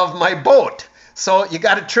of my boat. So you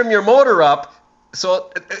got to trim your motor up.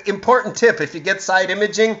 So important tip, if you get side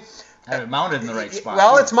imaging, have it mounted in the right spot.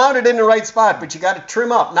 Well, it's mounted in the right spot, but you got to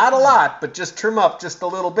trim up. Not a lot, but just trim up just a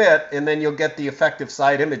little bit, and then you'll get the effective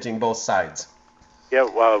side imaging both sides. Yeah,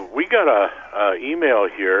 well, we got a email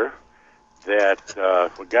here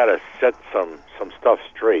that we got to set some stuff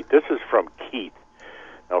straight. This is from Keith.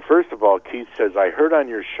 Now, first of all, Keith says, I heard on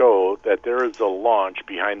your show that there is a launch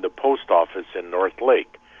behind the post office in North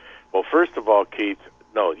Lake. Well, first of all, Keith,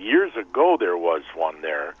 no, years ago there was one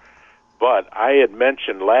there, but I had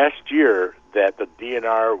mentioned last year that the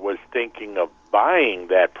DNR was thinking of buying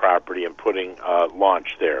that property and putting a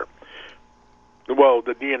launch there. Well,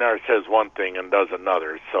 the DNR says one thing and does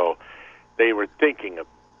another, so they were thinking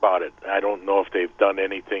about it. I don't know if they've done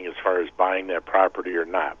anything as far as buying that property or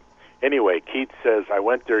not. Anyway, Keith says, I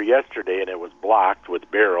went there yesterday and it was blocked with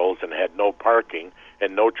barrels and had no parking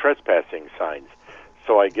and no trespassing signs.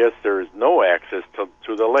 So I guess there is no access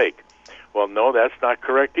to the lake. Well, no, that's not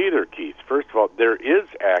correct either, Keith. First of all, there is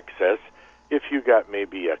access if you got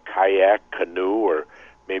maybe a kayak, canoe, or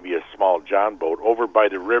maybe a small john boat over by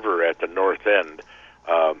the river at the north end.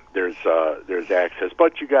 There's access,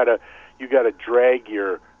 but you gotta drag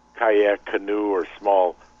your kayak, canoe, or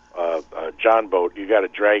small john boat. You got to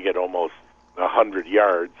drag it almost 100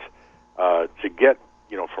 yards to get,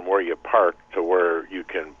 from where you park to where you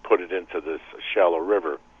can put it into this shallow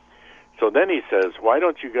river. So then he says, why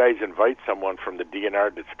don't you guys invite someone from the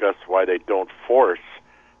DNR to discuss why they don't force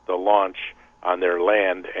the launch on their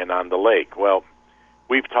land and on the lake? Well,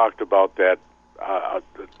 we've talked about that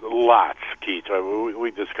lots, Keith.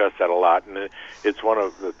 We discussed that a lot, and it's one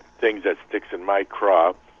of the things that sticks in my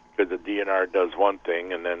craw, because the DNR does one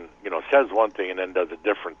thing and then, says one thing and then does a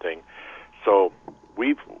different thing. So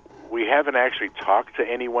we haven't actually talked to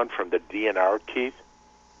anyone from the DNR, Keith,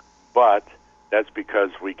 but that's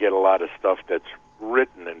because we get a lot of stuff that's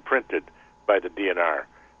written and printed by the DNR.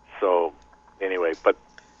 So anyway, but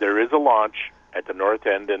there is a launch at the north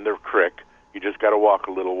end in the creek. You just got to walk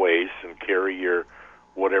a little ways and carry your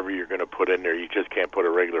whatever you're going to put in there. You just can't put a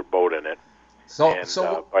regular boat in it.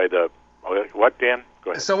 So by the what, Dan?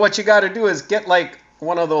 Go ahead. So what you got to do is get like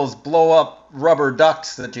one of those blow-up rubber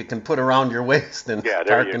ducks that you can put around your waist and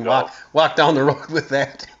walk down the road with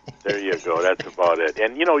that. There you go. That's about it.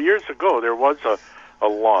 And, you know, years ago there was a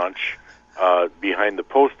launch behind the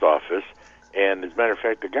post office, and as a matter of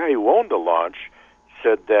fact, the guy who owned the launch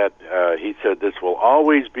said that he said this will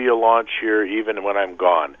always be a launch here even when I'm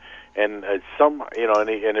gone. And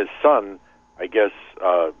and his son, I guess,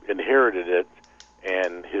 inherited it,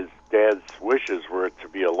 and his dad's wishes were it to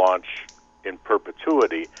be a launch in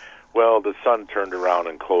perpetuity. Well, the son turned around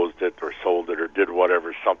and closed it or sold it or did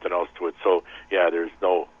something else to it. So, yeah, there's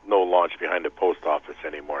no launch behind the post office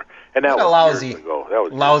anymore. And that was years ago. That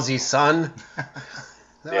was lousy son.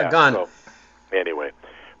 Gone. So, anyway,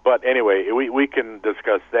 we can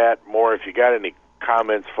discuss that more. If you got any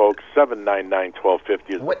comments, folks, 799-1250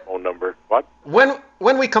 is the phone number. What?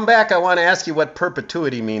 When we come back, I want to ask you what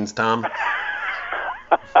perpetuity means, Tom.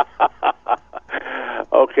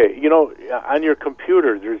 Okay, you know, on your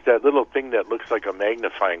computer, there's that little thing that looks like a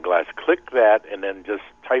magnifying glass. Click that and then just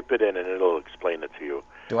type it in, and it'll explain it to you.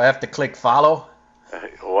 Do I have to click follow?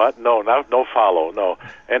 What? No follow, no.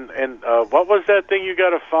 And what was that thing you got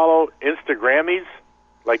to follow? Instagrammies?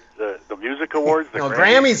 Like the music awards?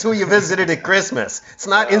 Grammys who you visited at Christmas. It's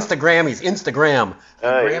not Instagrammies, Instagram.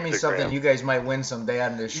 Grammy's something you guys might win someday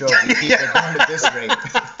on this show if you keep it down at this rate.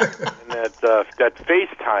 And that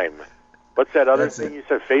FaceTime. What's that other thing you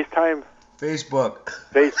said? FaceTime? Facebook.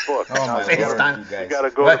 Oh, my FaceTime. Lord, you guys. You got to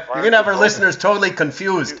go to Barnes. You're going to have our listeners totally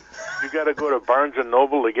confused. You got to go to Barnes &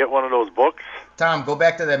 Noble to get one of those books? Tom, go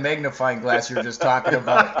back to that magnifying glass you were just talking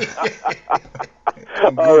about.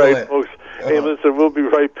 All right, folks. Hey, listen, we'll be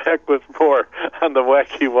right back with more on the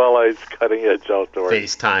Wacky Walleyes Cutting Edge Outdoors.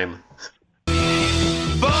 FaceTime. Born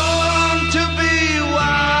to be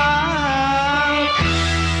wild.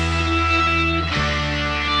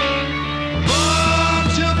 Born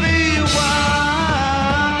to be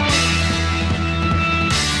wild.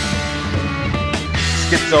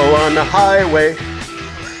 Schizo on the highway.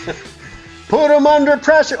 Put them under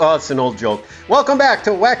pressure. Oh, it's an old joke. Welcome back to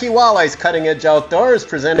Wacky Walleyes Cutting Edge Outdoors,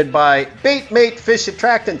 presented by Bait Mate Fish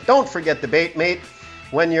Attractant. Don't forget the Bait Mate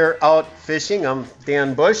when you're out fishing. I'm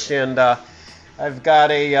Dan Bush, and I've got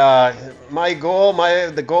the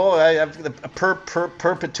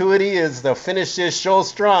perpetuity is to finish this show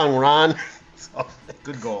strong, Ron. So,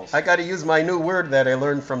 good goals. I got to use my new word that I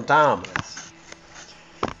learned from Tom.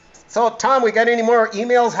 So, Tom, we got any more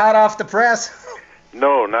emails hot off the press?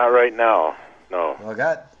 No, not right now. No. Well,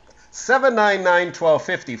 got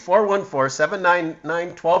 799-1250,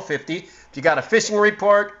 414-799-1250. If you got a fishing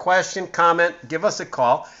report, question, comment, give us a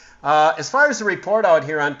call. As far as the report out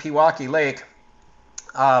here on Pewaukee Lake,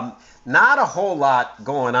 not a whole lot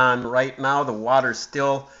going on right now. The water's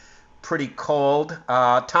still pretty cold.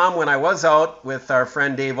 Tom, when I was out with our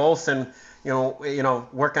friend Dave Olson,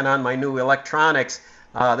 working on my new electronics,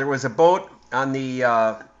 there was a boat on the,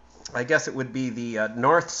 I guess it would be the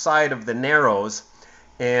north side of the Narrows,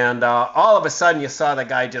 and all of a sudden you saw the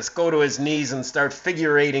guy just go to his knees and start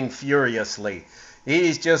figure eighting furiously.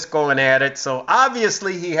 He's just going at it. So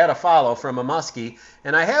obviously he had a follow from a muskie,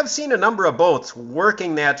 and I have seen a number of boats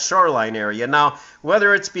working that shoreline area. Now,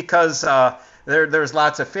 whether it's because there's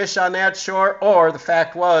lots of fish on that shore, or the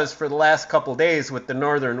fact was for the last couple days with the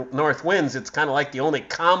north winds, it's kind of like the only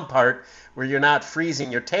calm part where you're not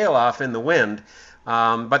freezing your tail off in the wind.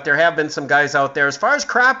 But there have been some guys out there. As far as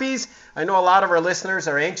crappies, I know a lot of our listeners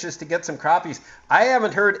are anxious to get some crappies. I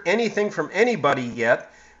haven't heard anything from anybody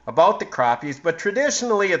yet about the crappies, but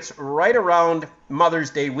traditionally it's right around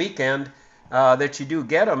Mother's Day weekend that you do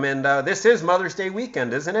get them, and this is Mother's Day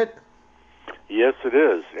weekend, isn't it? Yes, it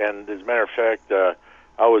is. And as a matter of fact,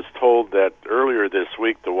 I was told that earlier this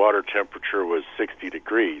week the water temperature was 60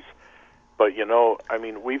 degrees. But,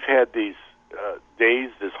 we've had these days,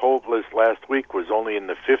 this last week was only in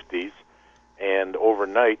the 50s, and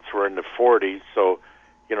overnights were in the 40s, so,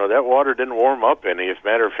 that water didn't warm up any. As a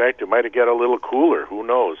matter of fact, it might have got a little cooler. Who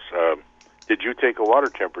knows? Did you take a water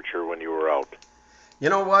temperature when you were out? You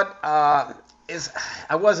know what? I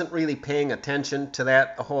wasn't really paying attention to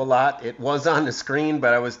that a whole lot. It was on the screen,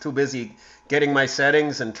 but I was too busy getting my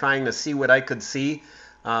settings and trying to see what I could see,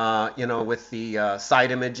 with the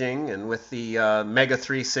side imaging and with the Mega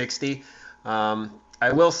 360. I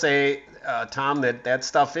will say, Tom, that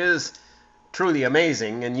stuff is truly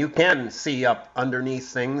amazing, and you can see up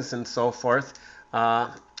underneath things and so forth.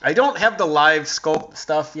 I don't have the live scope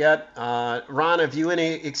stuff yet. Ron, have you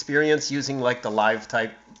any experience using like the live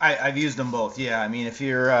type? I've used them both, yeah. I mean, if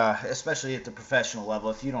you're, especially at the professional level,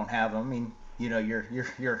 if you don't have them,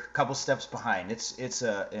 you're a couple steps behind. It's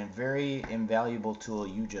a very invaluable tool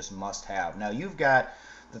you just must have. Now you've got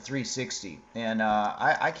the 360, and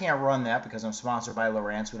I can't run that because I'm sponsored by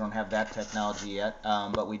Lowrance. We don't have that technology yet,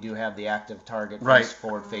 but we do have the active target, face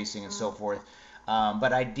forward facing, and so forth.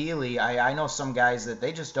 But ideally, I know some guys that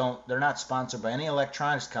they're not sponsored by any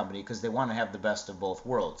electronics company because they want to have the best of both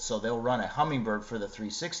worlds. So they'll run a Humminbird for the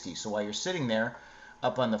 360. So while you're sitting there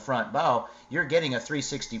up on the front bow, you're getting a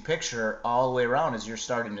 360 picture all the way around as you're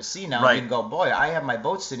starting to see now. You can go, boy, I have my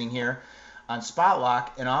boat sitting here on spot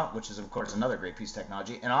lock, and off, which is, of course, another great piece of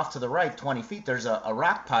technology, and off to the right 20 feet, there's a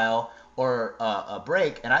rock pile or a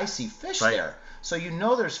break, and I see fish there. So you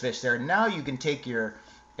know there's fish there. Now you can take and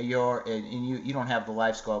you don't have the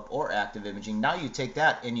live scope or active imaging. Now you take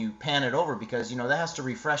that and you pan it over because that has to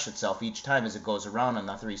refresh itself each time as it goes around on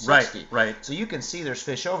the 360. Right. So you can see there's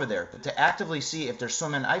fish over there. But to actively see if they're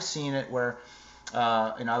swimming, I've seen it where,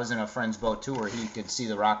 I was in a friend's boat too, where he could see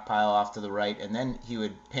the rock pile off to the right, and then he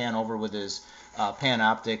would pan over with his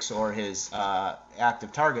Panoptix or his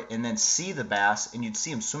active target, and then see the bass, and you'd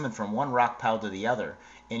see them swimming from one rock pile to the other.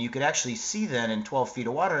 And you could actually see then in 12 feet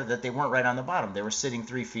of water that they weren't right on the bottom. They were sitting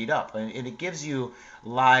 3 feet up. And it gives you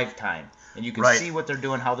live time. And you can see what they're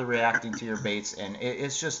doing, how they're reacting to your baits. And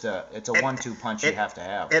it's a 1-2 punch you have to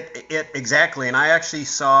have. Exactly. And I actually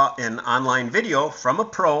saw an online video from a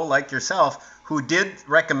pro like yourself who did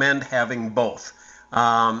recommend having both.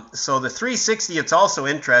 So the 360, it's also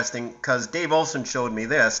interesting because Dave Olson showed me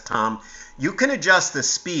this, Tom. You can adjust the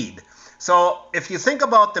speed. So if you think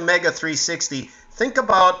about the Mega 360, think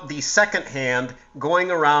about the second hand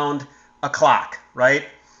going around a clock, right?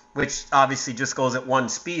 Which obviously just goes at one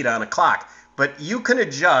speed on a clock. But you can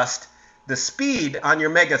adjust the speed on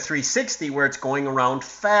your Mega 360 where it's going around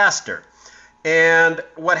faster. And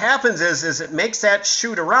what happens is it makes that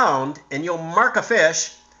shoot around, and you'll mark a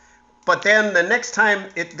fish, but then the next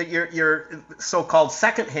time your so-called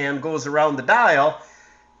second hand goes around the dial,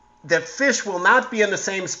 the fish will not be in the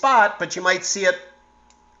same spot, but you might see it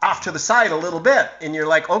off to the side a little bit, and you're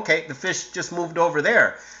like, okay, the fish just moved over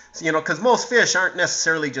there. So, because most fish aren't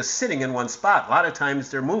necessarily just sitting in one spot. A lot of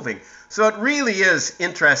times they're moving. So it really is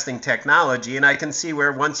interesting technology, and I can see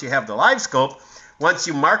where once you have the live scope, once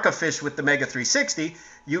you mark a fish with the Mega 360,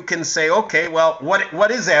 you can say, okay, well,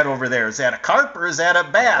 what is that over there? Is that a carp or is that a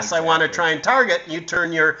bass? Exactly. I want to try and target. You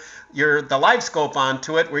turn the live scope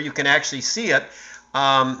onto it where you can actually see it.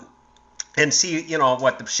 And see,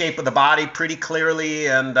 what the shape of the body pretty clearly,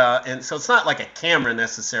 and so it's not like a camera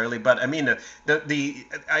necessarily, but I mean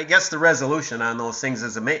I guess the resolution on those things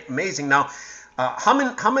is amazing. Now,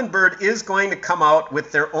 Humminbird is going to come out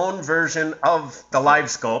with their own version of the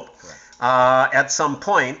live scope at some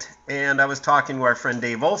point, and I was talking to our friend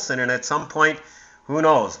Dave Olson, and at some point, who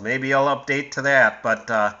knows, maybe I'll update to that. But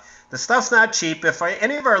the stuff's not cheap. If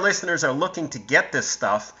any of our listeners are looking to get this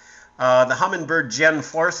stuff, the Humminbird Gen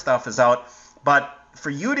 4 stuff is out, but for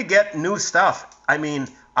you to get new stuff, I mean,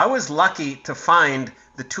 I was lucky to find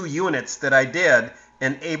the 2 units that I did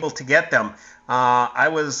and able to get them. I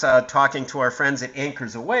was talking to our friends at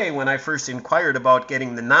Anchors Away when I first inquired about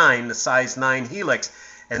getting the size 9 Helix,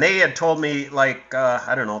 and they had told me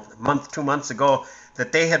a 2 months ago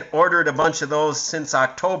that they had ordered a bunch of those since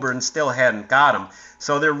October and still hadn't got them.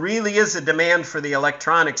 So there really is a demand for the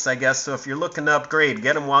electronics, I guess. So if you're looking to upgrade,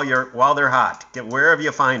 get them while they're hot. Get wherever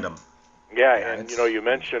you find them. Yeah, and you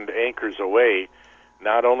mentioned Anchors Away.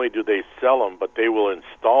 Not only do they sell them, but they will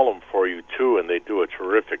install them for you too, and they do a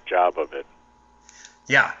terrific job of it.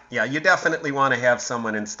 Yeah, you definitely want to have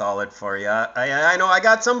someone install it for you. I know I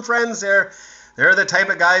got some friends there. They're the type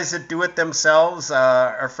of guys that do it themselves.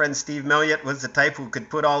 Our friend Steve Milliot was the type who could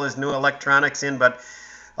put all his new electronics in, but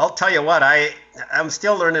I'll tell you what, I'm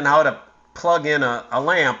still learning how to plug in a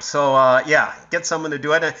lamp. So, get someone to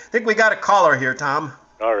do it. I think we got a caller here, Tom.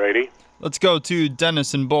 All righty. Let's go to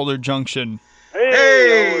Dennis in Boulder Junction.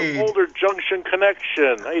 Hey! Boulder Junction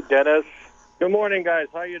connection. Hey, Dennis. Good morning, guys.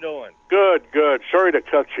 How you doing? Good. Sorry to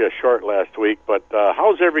cut you short last week, but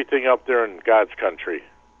how's everything up there in God's country?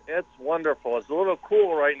 It's wonderful. It's a little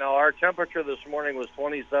cool right now. Our temperature this morning was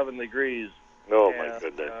 27 degrees. Oh, my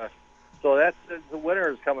goodness. So the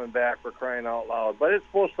winter is coming back, for crying out loud. But it's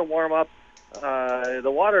supposed to warm up. The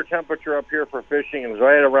water temperature up here for fishing is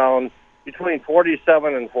right around between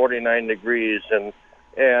 47 and 49 degrees. And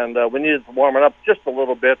we need it to warm it up just a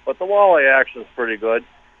little bit. But the walleye action is pretty good.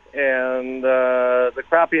 And the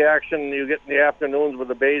crappie action you get in the afternoons when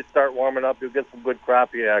the bays start warming up, you'll get some good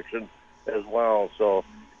crappie action as well. So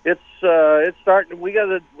it's starting. We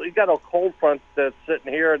got a cold front that's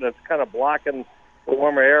sitting here and it's kind of blocking the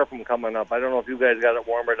warmer air from coming up. I don't know if you guys got it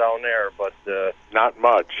warmer down there, but not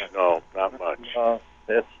much. No, not much.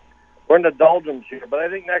 We're in the doldrums here, but I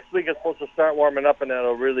think next week it's supposed to start warming up, and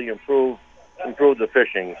that'll really improve the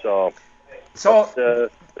fishing. So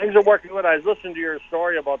things are working good. I was listening to your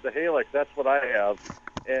story about the Halix. That's what I have,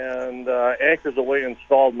 and Anchors Away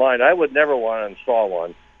installed mine. I would never want to install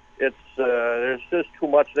one. It's there's just too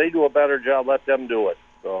much. They do a better job. Let them do it.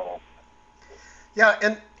 So.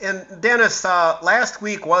 Yeah, and Dennis, last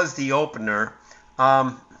week was the opener.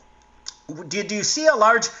 Did you see a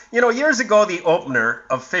large, years ago the opener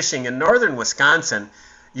of fishing in northern Wisconsin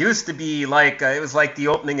used to be like, it was like the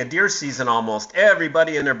opening of deer season almost.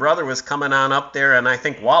 Everybody and their brother was coming on up there, and I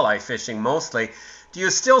think walleye fishing mostly. Do you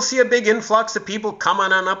still see a big influx of people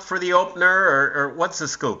coming on up for the opener, or what's the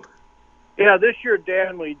scoop? Yeah, this year,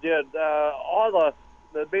 Dan, we did. All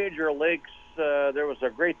the major lakes, there was a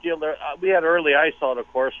great deal there. We had early ice out, of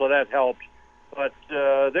course, so that helped. But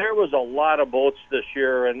there was a lot of boats this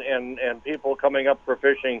year and people coming up for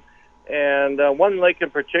fishing. And one lake in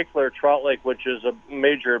particular, Trout Lake, which is a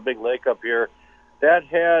major big lake up here, that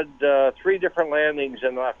had 3 different landings.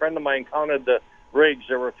 And a friend of mine counted the rigs.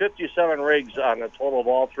 There were 57 rigs on a total of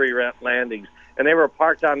all 3 landings. And they were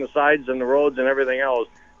parked on the sides and the roads and everything else.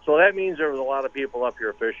 So that means there was a lot of people up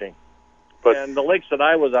here fishing. And the lakes that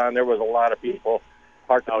I was on, there was a lot of people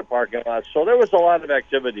parked out parking lots. So there was a lot of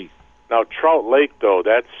activity. Now, Trout Lake, though,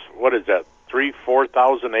 what is that,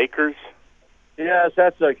 4,000 acres? Yes,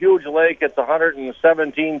 that's a huge lake. It's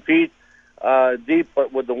 117 feet deep,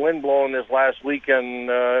 but with the wind blowing this last weekend,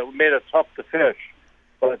 it made it tough to fish.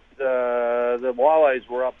 But the walleyes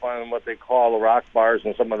were up on what they call the rock bars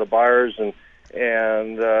and some of the bars, and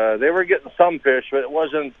they were getting some fish, but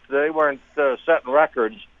they weren't setting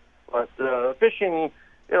records. But fishing,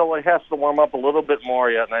 it has to warm up a little bit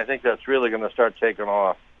more yet, and I think that's really going to start taking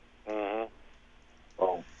off. Mm-hmm.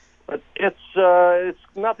 So, but it's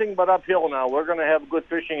nothing but uphill now. We're going to have good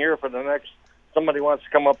fishing here for the next. Somebody wants to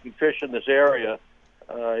come up and fish in this area.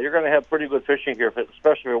 You're going to have pretty good fishing here,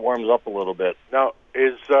 especially if it warms up a little bit. Now,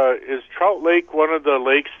 is Trout Lake one of the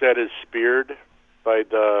lakes that is speared by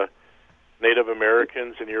the Native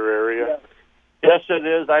Americans in your area? Yes, it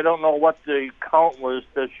is. I don't know what the count was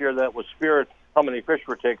this year that was speared, how many fish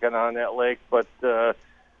were taken on that lake, but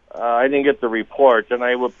I didn't get the report, and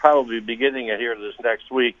I will probably be getting it here this next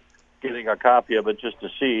week, getting a copy of it just to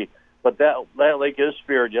see. But that lake is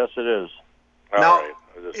speared. Yes, it is. Now,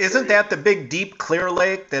 isn't that the big, deep, clear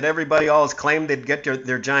lake that everybody always claimed they'd get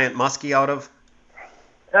their giant muskie out of?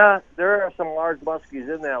 Yeah, there are some large muskies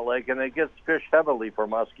in that lake, and it gets fished heavily for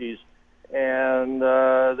muskies. And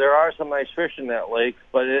there are some nice fish in that lake,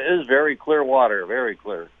 but it is very clear water, very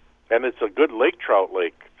clear. And it's a good lake trout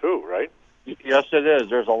lake, too, right? Yes, it is.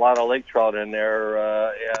 There's a lot of lake trout in there,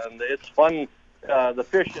 and it's fun.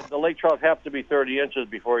 The lake trout have to be 30 inches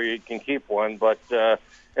before you can keep one, but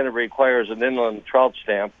and it requires an inland trout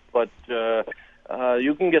stamp. But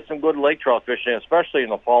you can get some good lake trout fishing, especially in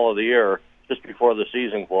the fall of the year, just before the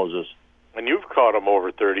season closes. And you've caught them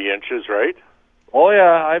over 30 inches, right? Oh,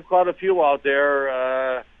 yeah, I've caught a few out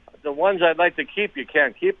there. The ones I'd like to keep, you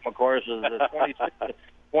can't keep them, of course, is the 26 to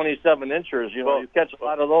 27 inches. You catch a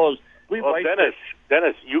lot of those.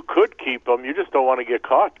 Dennis, you could keep them. You just don't want to get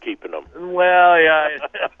caught keeping them. Well, yeah,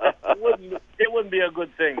 it wouldn't be a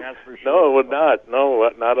good thing, that's for sure. No, it would not. No,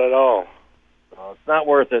 not at all. It's not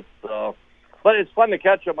worth it. But it's fun to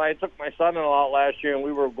catch them. I took my son-in-law out last year, and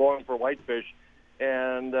we were going for whitefish.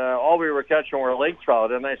 And all we were catching were lake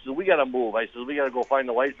trout. And I said, we got to move. I said, we got to go find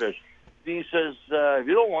the whitefish. And he says, if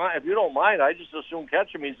you don't mind, I just assume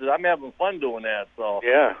catch them. He says, I'm having fun doing that. So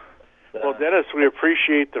yeah. Well, Dennis, we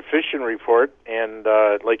appreciate the fishing report. And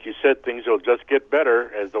like you said, things will just get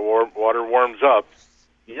better as the water warms up.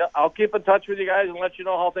 Yeah, I'll keep in touch with you guys and let you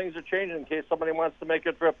know how things are changing in case somebody wants to make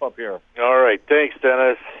a trip up here. All right. Thanks,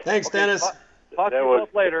 Dennis. Thanks, Dennis. Talk to you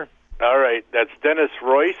both later. All right, that's Dennis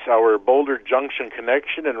Royce, our Boulder Junction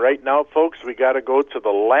connection. And right now, folks, we got to go to the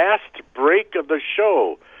last break of the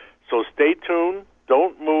show. So stay tuned.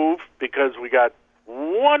 Don't move, because we got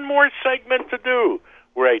one more segment to do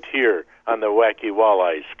right here on the Wacky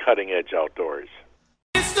Walleyes Cutting Edge Outdoors.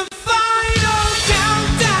 It's the final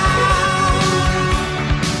countdown.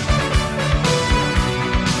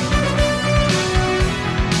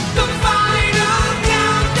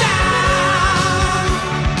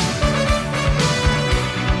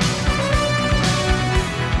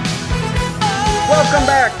 Welcome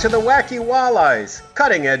back to the Wacky Walleyes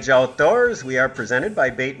Cutting Edge Outdoors. We are presented by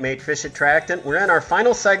Bait Mate Fish Attractant. We're in our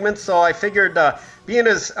final segment, so I figured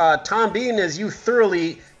being as you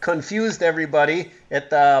thoroughly confused everybody at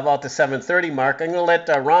about the 7:30 mark, I'm going to let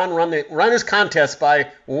Ron run his contest by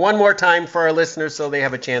one more time for our listeners so they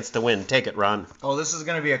have a chance to win. Take it, Ron. Oh, this is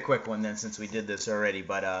going to be a quick one then, since we did this already.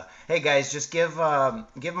 But hey, guys, just give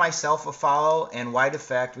myself a follow and Wide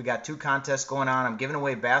Effect. We got 2 contests going on. I'm giving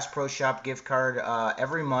away Bass Pro Shop gift card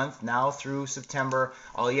every month now through September.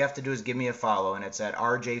 All you have to do is give me a follow, and it's at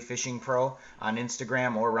RJ Fishing Pro on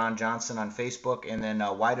Instagram or Ron Johnson on Facebook, and then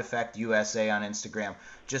Wide Effect USA on Instagram.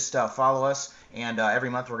 Just follow us, and every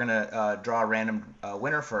month we're going to draw a random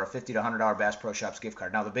winner for a $50 to $100 Bass Pro Shops gift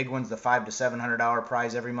card. Now, the big one's the $500 to $700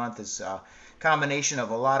 prize every month is a combination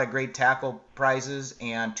of a lot of great tackle prizes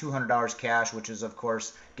and $200 cash, which is, of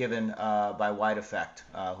course, given by Wide Effect,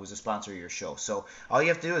 who's a sponsor of your show. So all you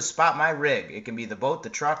have to do is spot my rig. It can be the boat, the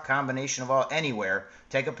truck, combination of all, anywhere.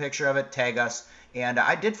 Take a picture of it, tag us. And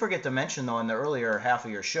I did forget to mention, though, in the earlier half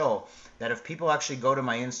of your show, that if people actually go to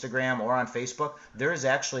my Instagram or on Facebook, there is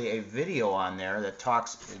actually a video on there that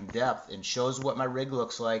talks in depth and shows what my rig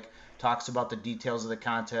looks like, talks about the details of the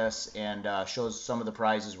contests, and shows some of the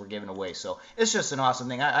prizes we're giving away. So it's just an awesome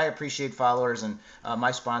thing. I appreciate followers, and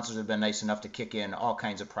my sponsors have been nice enough to kick in all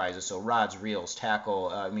kinds of prizes. So rods, reels,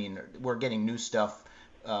 tackle. We're getting new stuff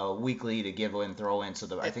weekly to give and throw in,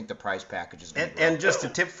 so I think the prize package is going to And just a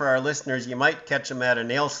tip for our listeners, you might catch him at a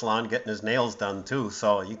nail salon getting his nails done too,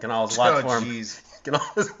 so you can always watch for him. You can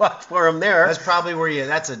always watch for him there. That's probably where you.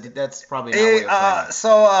 That's probably not where you're playing.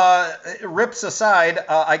 So rips aside,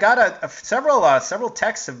 I got several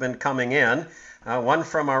texts have been coming in. One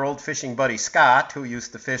from our old fishing buddy Scott, who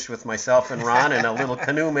used to fish with myself and Ron in a little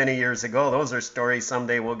canoe many years ago. Those are stories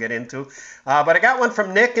someday we'll get into. But I got one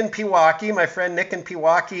from Nick in Pewaukee. My friend Nick in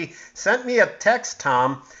Pewaukee sent me a text,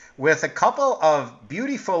 Tom, with a couple of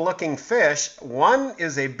beautiful-looking fish. One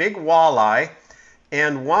is a big walleye,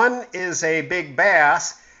 and one is a big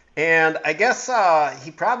bass. And I guess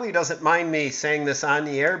he probably doesn't mind me saying this on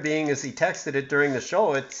the air, being as he texted it during the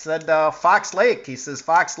show. It said Fox Lake. He says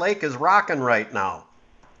Fox Lake is rocking right now.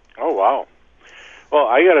 Oh, wow. Well,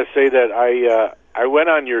 I got to say that I went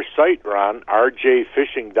on your site, Ron,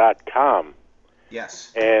 rjfishing.com.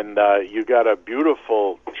 Yes. And you got a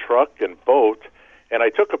beautiful truck and boat, and I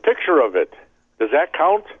took a picture of it. Does that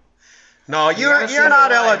count? No, you're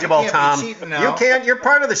not eligible, Tom. You can't. You're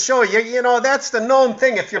part of the show. You know that's the known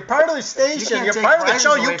thing. If you're part of the station, you're part of the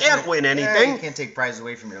show. You can't win anything. Yeah, you can't take prizes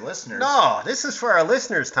away from your listeners. No, this is for our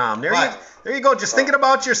listeners, Tom. There you go. Just thinking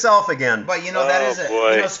about yourself again. But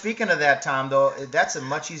that is speaking of that, Tom, though, that's a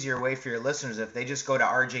much easier way for your listeners if they just go to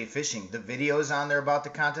RJ Fishing. The video's on there about the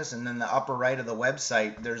contest, and then the upper right of the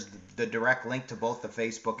website, there's the direct link to both the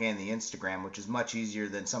Facebook and the Instagram, which is much easier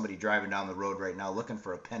than somebody driving down the road right now looking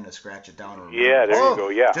for a pen to scratch it down. Yeah, there you go.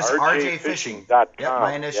 Yeah, just rjfishing.com. Yep,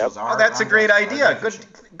 my initials are. Oh, that's a great idea.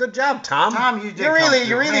 Good job, Tom. Tom, you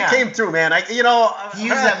really came through, man. He used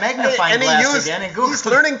that magnifying glass again and Googled. He's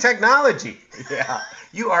learning technology. Yeah,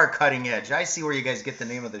 you are cutting edge. I see where you guys get the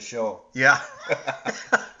name of the show. Yeah.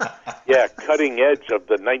 Yeah, cutting edge of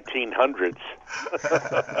the 1900s.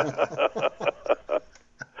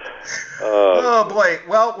 Oh, boy.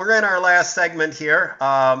 Well, we're in our last segment here.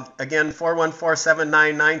 Again,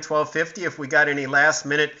 414-799-1250 if we got any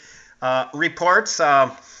last-minute reports.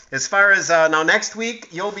 As far as now next week,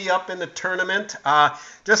 you'll be up in the tournament.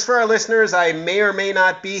 Just for our listeners, I may or may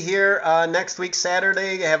not be here next week,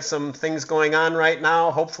 Saturday. I have some things going on right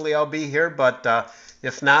now. Hopefully I'll be here, but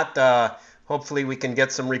if not, hopefully we can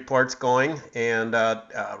get some reports going. And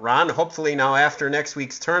Ron, hopefully now after next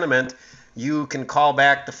week's tournament, you can call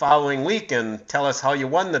back the following week and tell us how you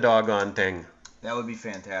won the doggone thing. That would be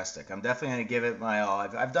fantastic. I'm definitely going to give it my all.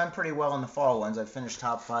 I've done pretty well in the fall ones. I've finished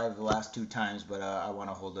top 5 the last 2 times, but I want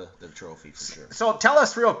to hold the trophy for sure. So tell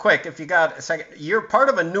us real quick, if you got a second, you're part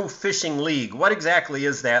of a new fishing league. What exactly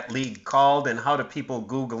is that league called, and how do people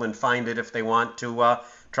Google and find it if they want to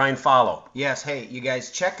try and follow? Yes, hey, you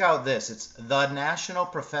guys, check out this. It's the National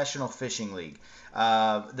Professional Fishing League.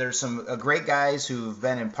 There's some great guys who've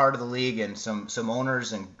been in part of the league, and some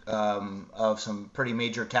owners and of some pretty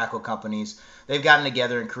major tackle companies. They've gotten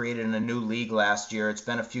together and created a new league last year. It's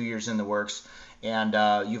been a few years in the works. And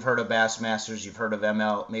you've heard of Bassmasters, you've heard of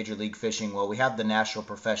ML, Major League Fishing. Well, we have the National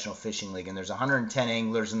Professional Fishing League, and there's 110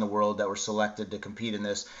 anglers in the world that were selected to compete in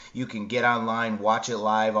this. You can get online, watch it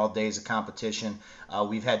live all days of competition.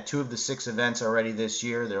 We've had 2 of the 6 events already this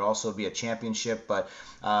year. There'll also be a championship, but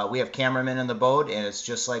we have cameramen in the boat, and it's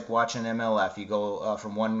just like watching MLF. You go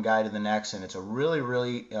from one guy to the next, and it's a really,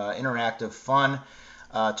 really interactive, fun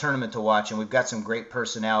tournament to watch, and we've got some great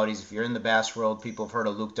personalities. If you're in the bass world, people have heard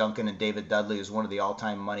of Luke Duncan and David Dudley, who's one of the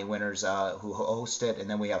all-time money winners who host it, and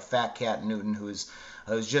then we have Fat Cat Newton, who's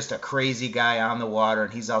just a crazy guy on the water,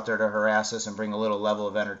 and he's out there to harass us and bring a little level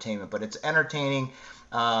of entertainment. But it's entertaining.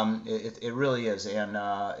 It really is, and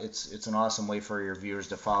it's an awesome way for your viewers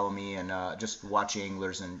to follow me and just watch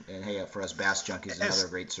anglers, and hey, for us bass junkies, another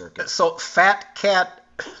great circuit. So Fat Cat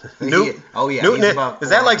Newton. Oh yeah, Newton, is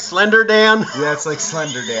that like Slender Dan? Yeah, it's like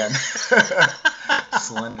Slender Dan.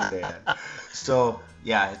 Slender Dan. So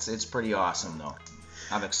yeah, it's pretty awesome though.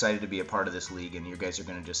 I'm excited to be a part of this league, and you guys are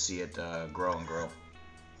going to just see it grow and grow.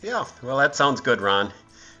 Yeah, well, that sounds good, Ron.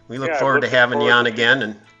 We look forward to having you on again,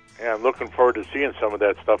 and yeah, I'm looking forward to seeing some of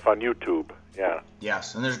that stuff on YouTube. Yeah.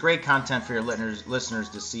 Yes, and there's great content for your listeners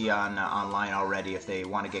to see online already if they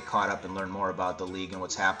want to get caught up and learn more about the league and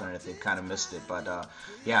what's happening if they've kind of missed it. But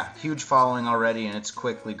yeah, huge following already, and it's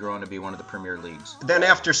quickly growing to be one of the premier leagues. Then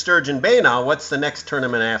after Sturgeon Bay now, what's the next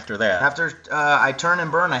tournament after that? After I turn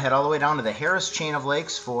and burn, I head all the way down to the Harris Chain of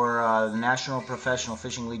Lakes for the National Professional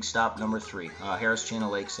Fishing League stop number 3, Harris Chain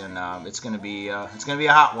of Lakes, and it's gonna be a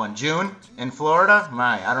hot one. June in Florida,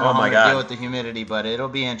 I don't know how to deal with the humidity, but it'll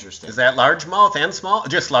be interesting. Is that largemouth and small?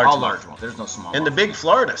 Just largemouth. All largemouth. There's no small. And the big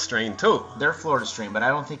Florida strain too. They're Florida strain, but I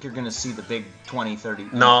don't think you're going to see the big 20, 30,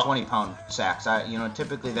 20 pound sacks.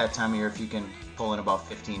 Typically that time of year, if you can pull in about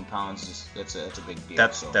 15 pounds, it's a big deal.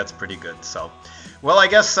 That's pretty good. So, well, I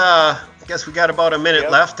guess we got about a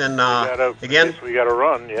minute left, and we got to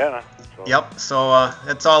run. Yeah. So. Yep. So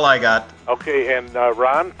that's all I got. Okay, and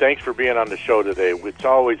Ron, thanks for being on the show today. It's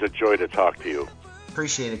always a joy to talk to you.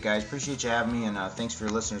 Appreciate it, guys. Appreciate you having me, and thanks for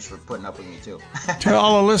your listeners for putting up with me, too. To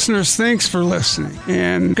all the listeners, thanks for listening,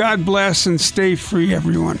 and God bless and stay free,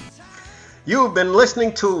 everyone. You've been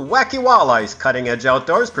listening to Wacky Walleyes Cutting Edge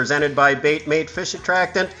Outdoors, presented by Bait Mate Fish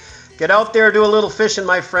Attractant. Get out there, do a little fishing,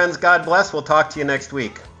 my friends. God bless. We'll talk to you next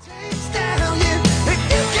week. Taste that